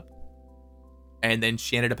broke up, and then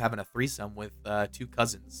she ended up having a threesome with 2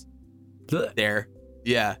 cousins there.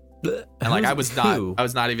 Yeah, and like I was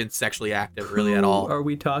not even sexually active really at all. Who are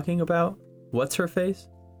we talking about? What's her face?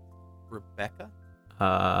 Rebecca,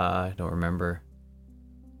 I don't remember.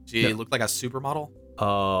 she No. looked like a supermodel.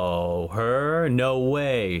 Oh, her? No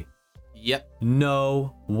way. Yep,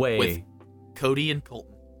 No way. with Cody and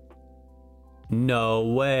Colton. No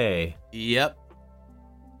way. Yep.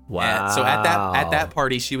 Wow. And so at that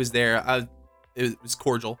party, she was there. It was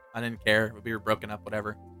cordial. I didn't care. We were broken up,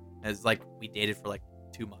 whatever. It's like we dated for like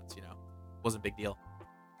 2 months, you know. Wasn't a big deal.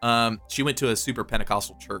 She went to a super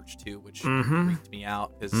Pentecostal church too, which freaked me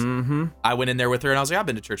out because Mm-hmm. I went in there with her and I was like, "I've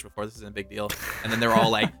been to church before. This isn't a big deal." And then they're all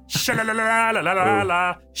like,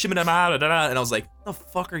 "Sha-la-la-la-la-la-la, shimma-da-ma-da-da-da," and I was like, "The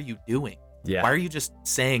fuck are you doing? Yeah. Why are you just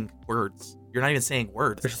saying words? You're not even saying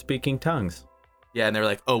words." They're speaking tongues. Yeah, and they're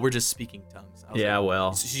like, "Oh, we're just speaking tongues." I was Yeah, like,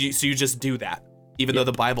 well. So you just do that, even though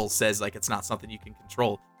the Bible says like it's not something you can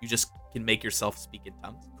control. You just can make yourself speak in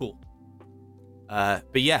tongues. Cool.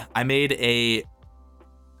 But yeah, I made a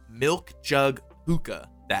milk jug hookah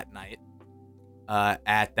that night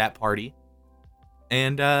at that party.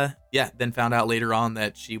 And then found out later on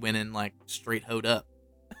that she went in like straight hoed up.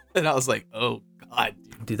 And I was like, oh God,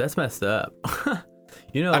 Dude, that's messed up.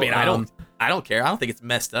 You know, I mean, I don't care. I don't think it's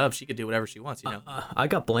messed up. She could do whatever she wants, you know. I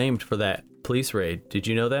got blamed for that police raid. Did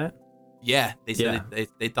you know that? Yeah, they said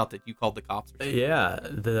they thought that you called the cops. Or something. Yeah,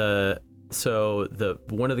 the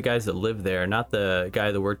one of the guys that lived there, not the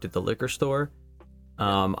guy that worked at the liquor store.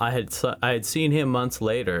 I had seen him months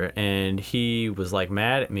later, and he was like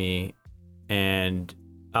mad at me, and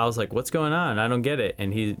I was like, "What's going on? I don't get it."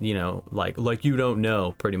 And he, you know, like you don't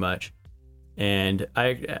know, pretty much. And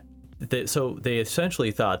so they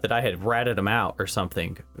essentially thought that I had ratted him out or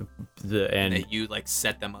something, and that you like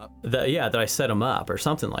set them up. That I set him up or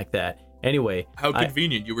something like that. Anyway, how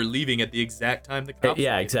convenient! You were leaving at the exact time the cops.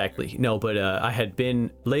 Yeah, exactly. No, but I had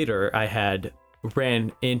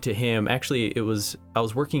ran into him. Actually, I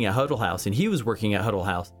was working at Huddle House, and he was working at Huddle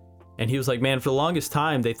House, and he was like, "Man, for the longest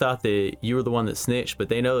time, they thought that you were the one that snitched, but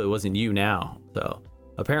they know it wasn't you now." So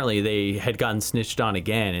apparently, they had gotten snitched on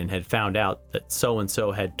again and had found out that so and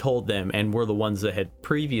so had told them, and were the ones that had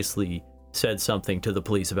previously said something to the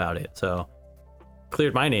police about it. So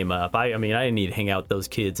cleared my name up. I mean, I didn't need to hang out with those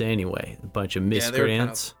kids anyway. A bunch of miscreants. Yeah, they were kind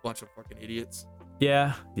of a bunch of fucking idiots.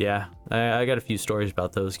 Yeah. I got a few stories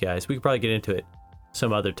about those guys. We could probably get into it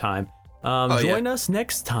some other time. Join us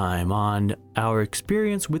next time on our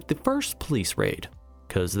experience with the first police raid,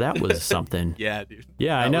 because that was something. Yeah, dude.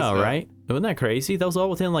 Yeah, I know, right? Wasn't that crazy? That was all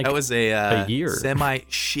within like that was a year.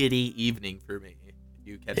 Semi-shitty evening for me. If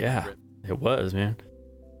you catch the drift. It was, man.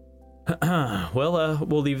 Well,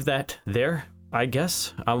 we'll leave that there, I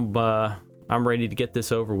guess. I'm ready to get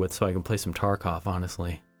this over with so I can play some Tarkov,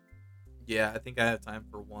 honestly. Yeah, I think I have time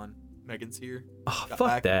for one. Megan's here. Oh,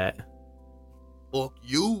 fuck that. Fuck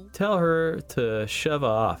you. Tell her to shove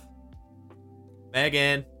off.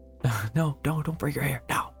 Megan. No, don't break her hair.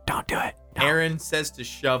 No, don't do it. No. Aaron says to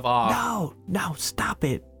shove off. No, stop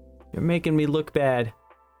it. You're making me look bad.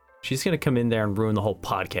 She's going to come in there and ruin the whole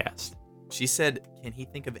podcast. She said, can he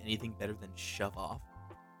think of anything better than shove off?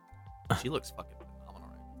 She looks fucking phenomenal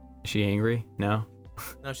right now. Is she angry? No?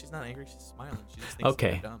 No, she's not angry. She's smiling. She just thinks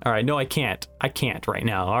okay. Dumb. All right. No, I can't right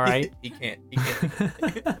now. All right. He can't.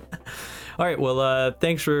 All right. Well,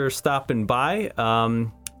 thanks for stopping by.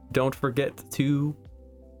 Don't forget to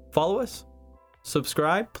follow us,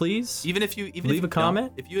 subscribe, please. Even if you leave a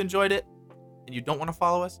comment. If you enjoyed it and you don't want to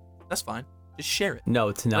follow us, that's fine. Just share it. No,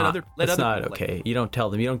 it's not. It's not okay. Like you don't tell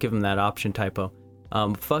them. You don't give them that option, Typo.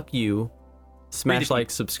 Fuck you. Smash like,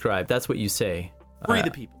 subscribe. That's what you say. Free the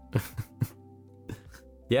people.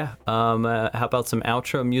 Yeah. How about some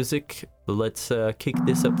outro music? Let's kick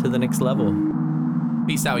this up to the next level.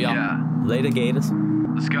 Peace out, y'all. Yeah. Later, Gators.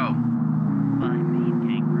 Let's go.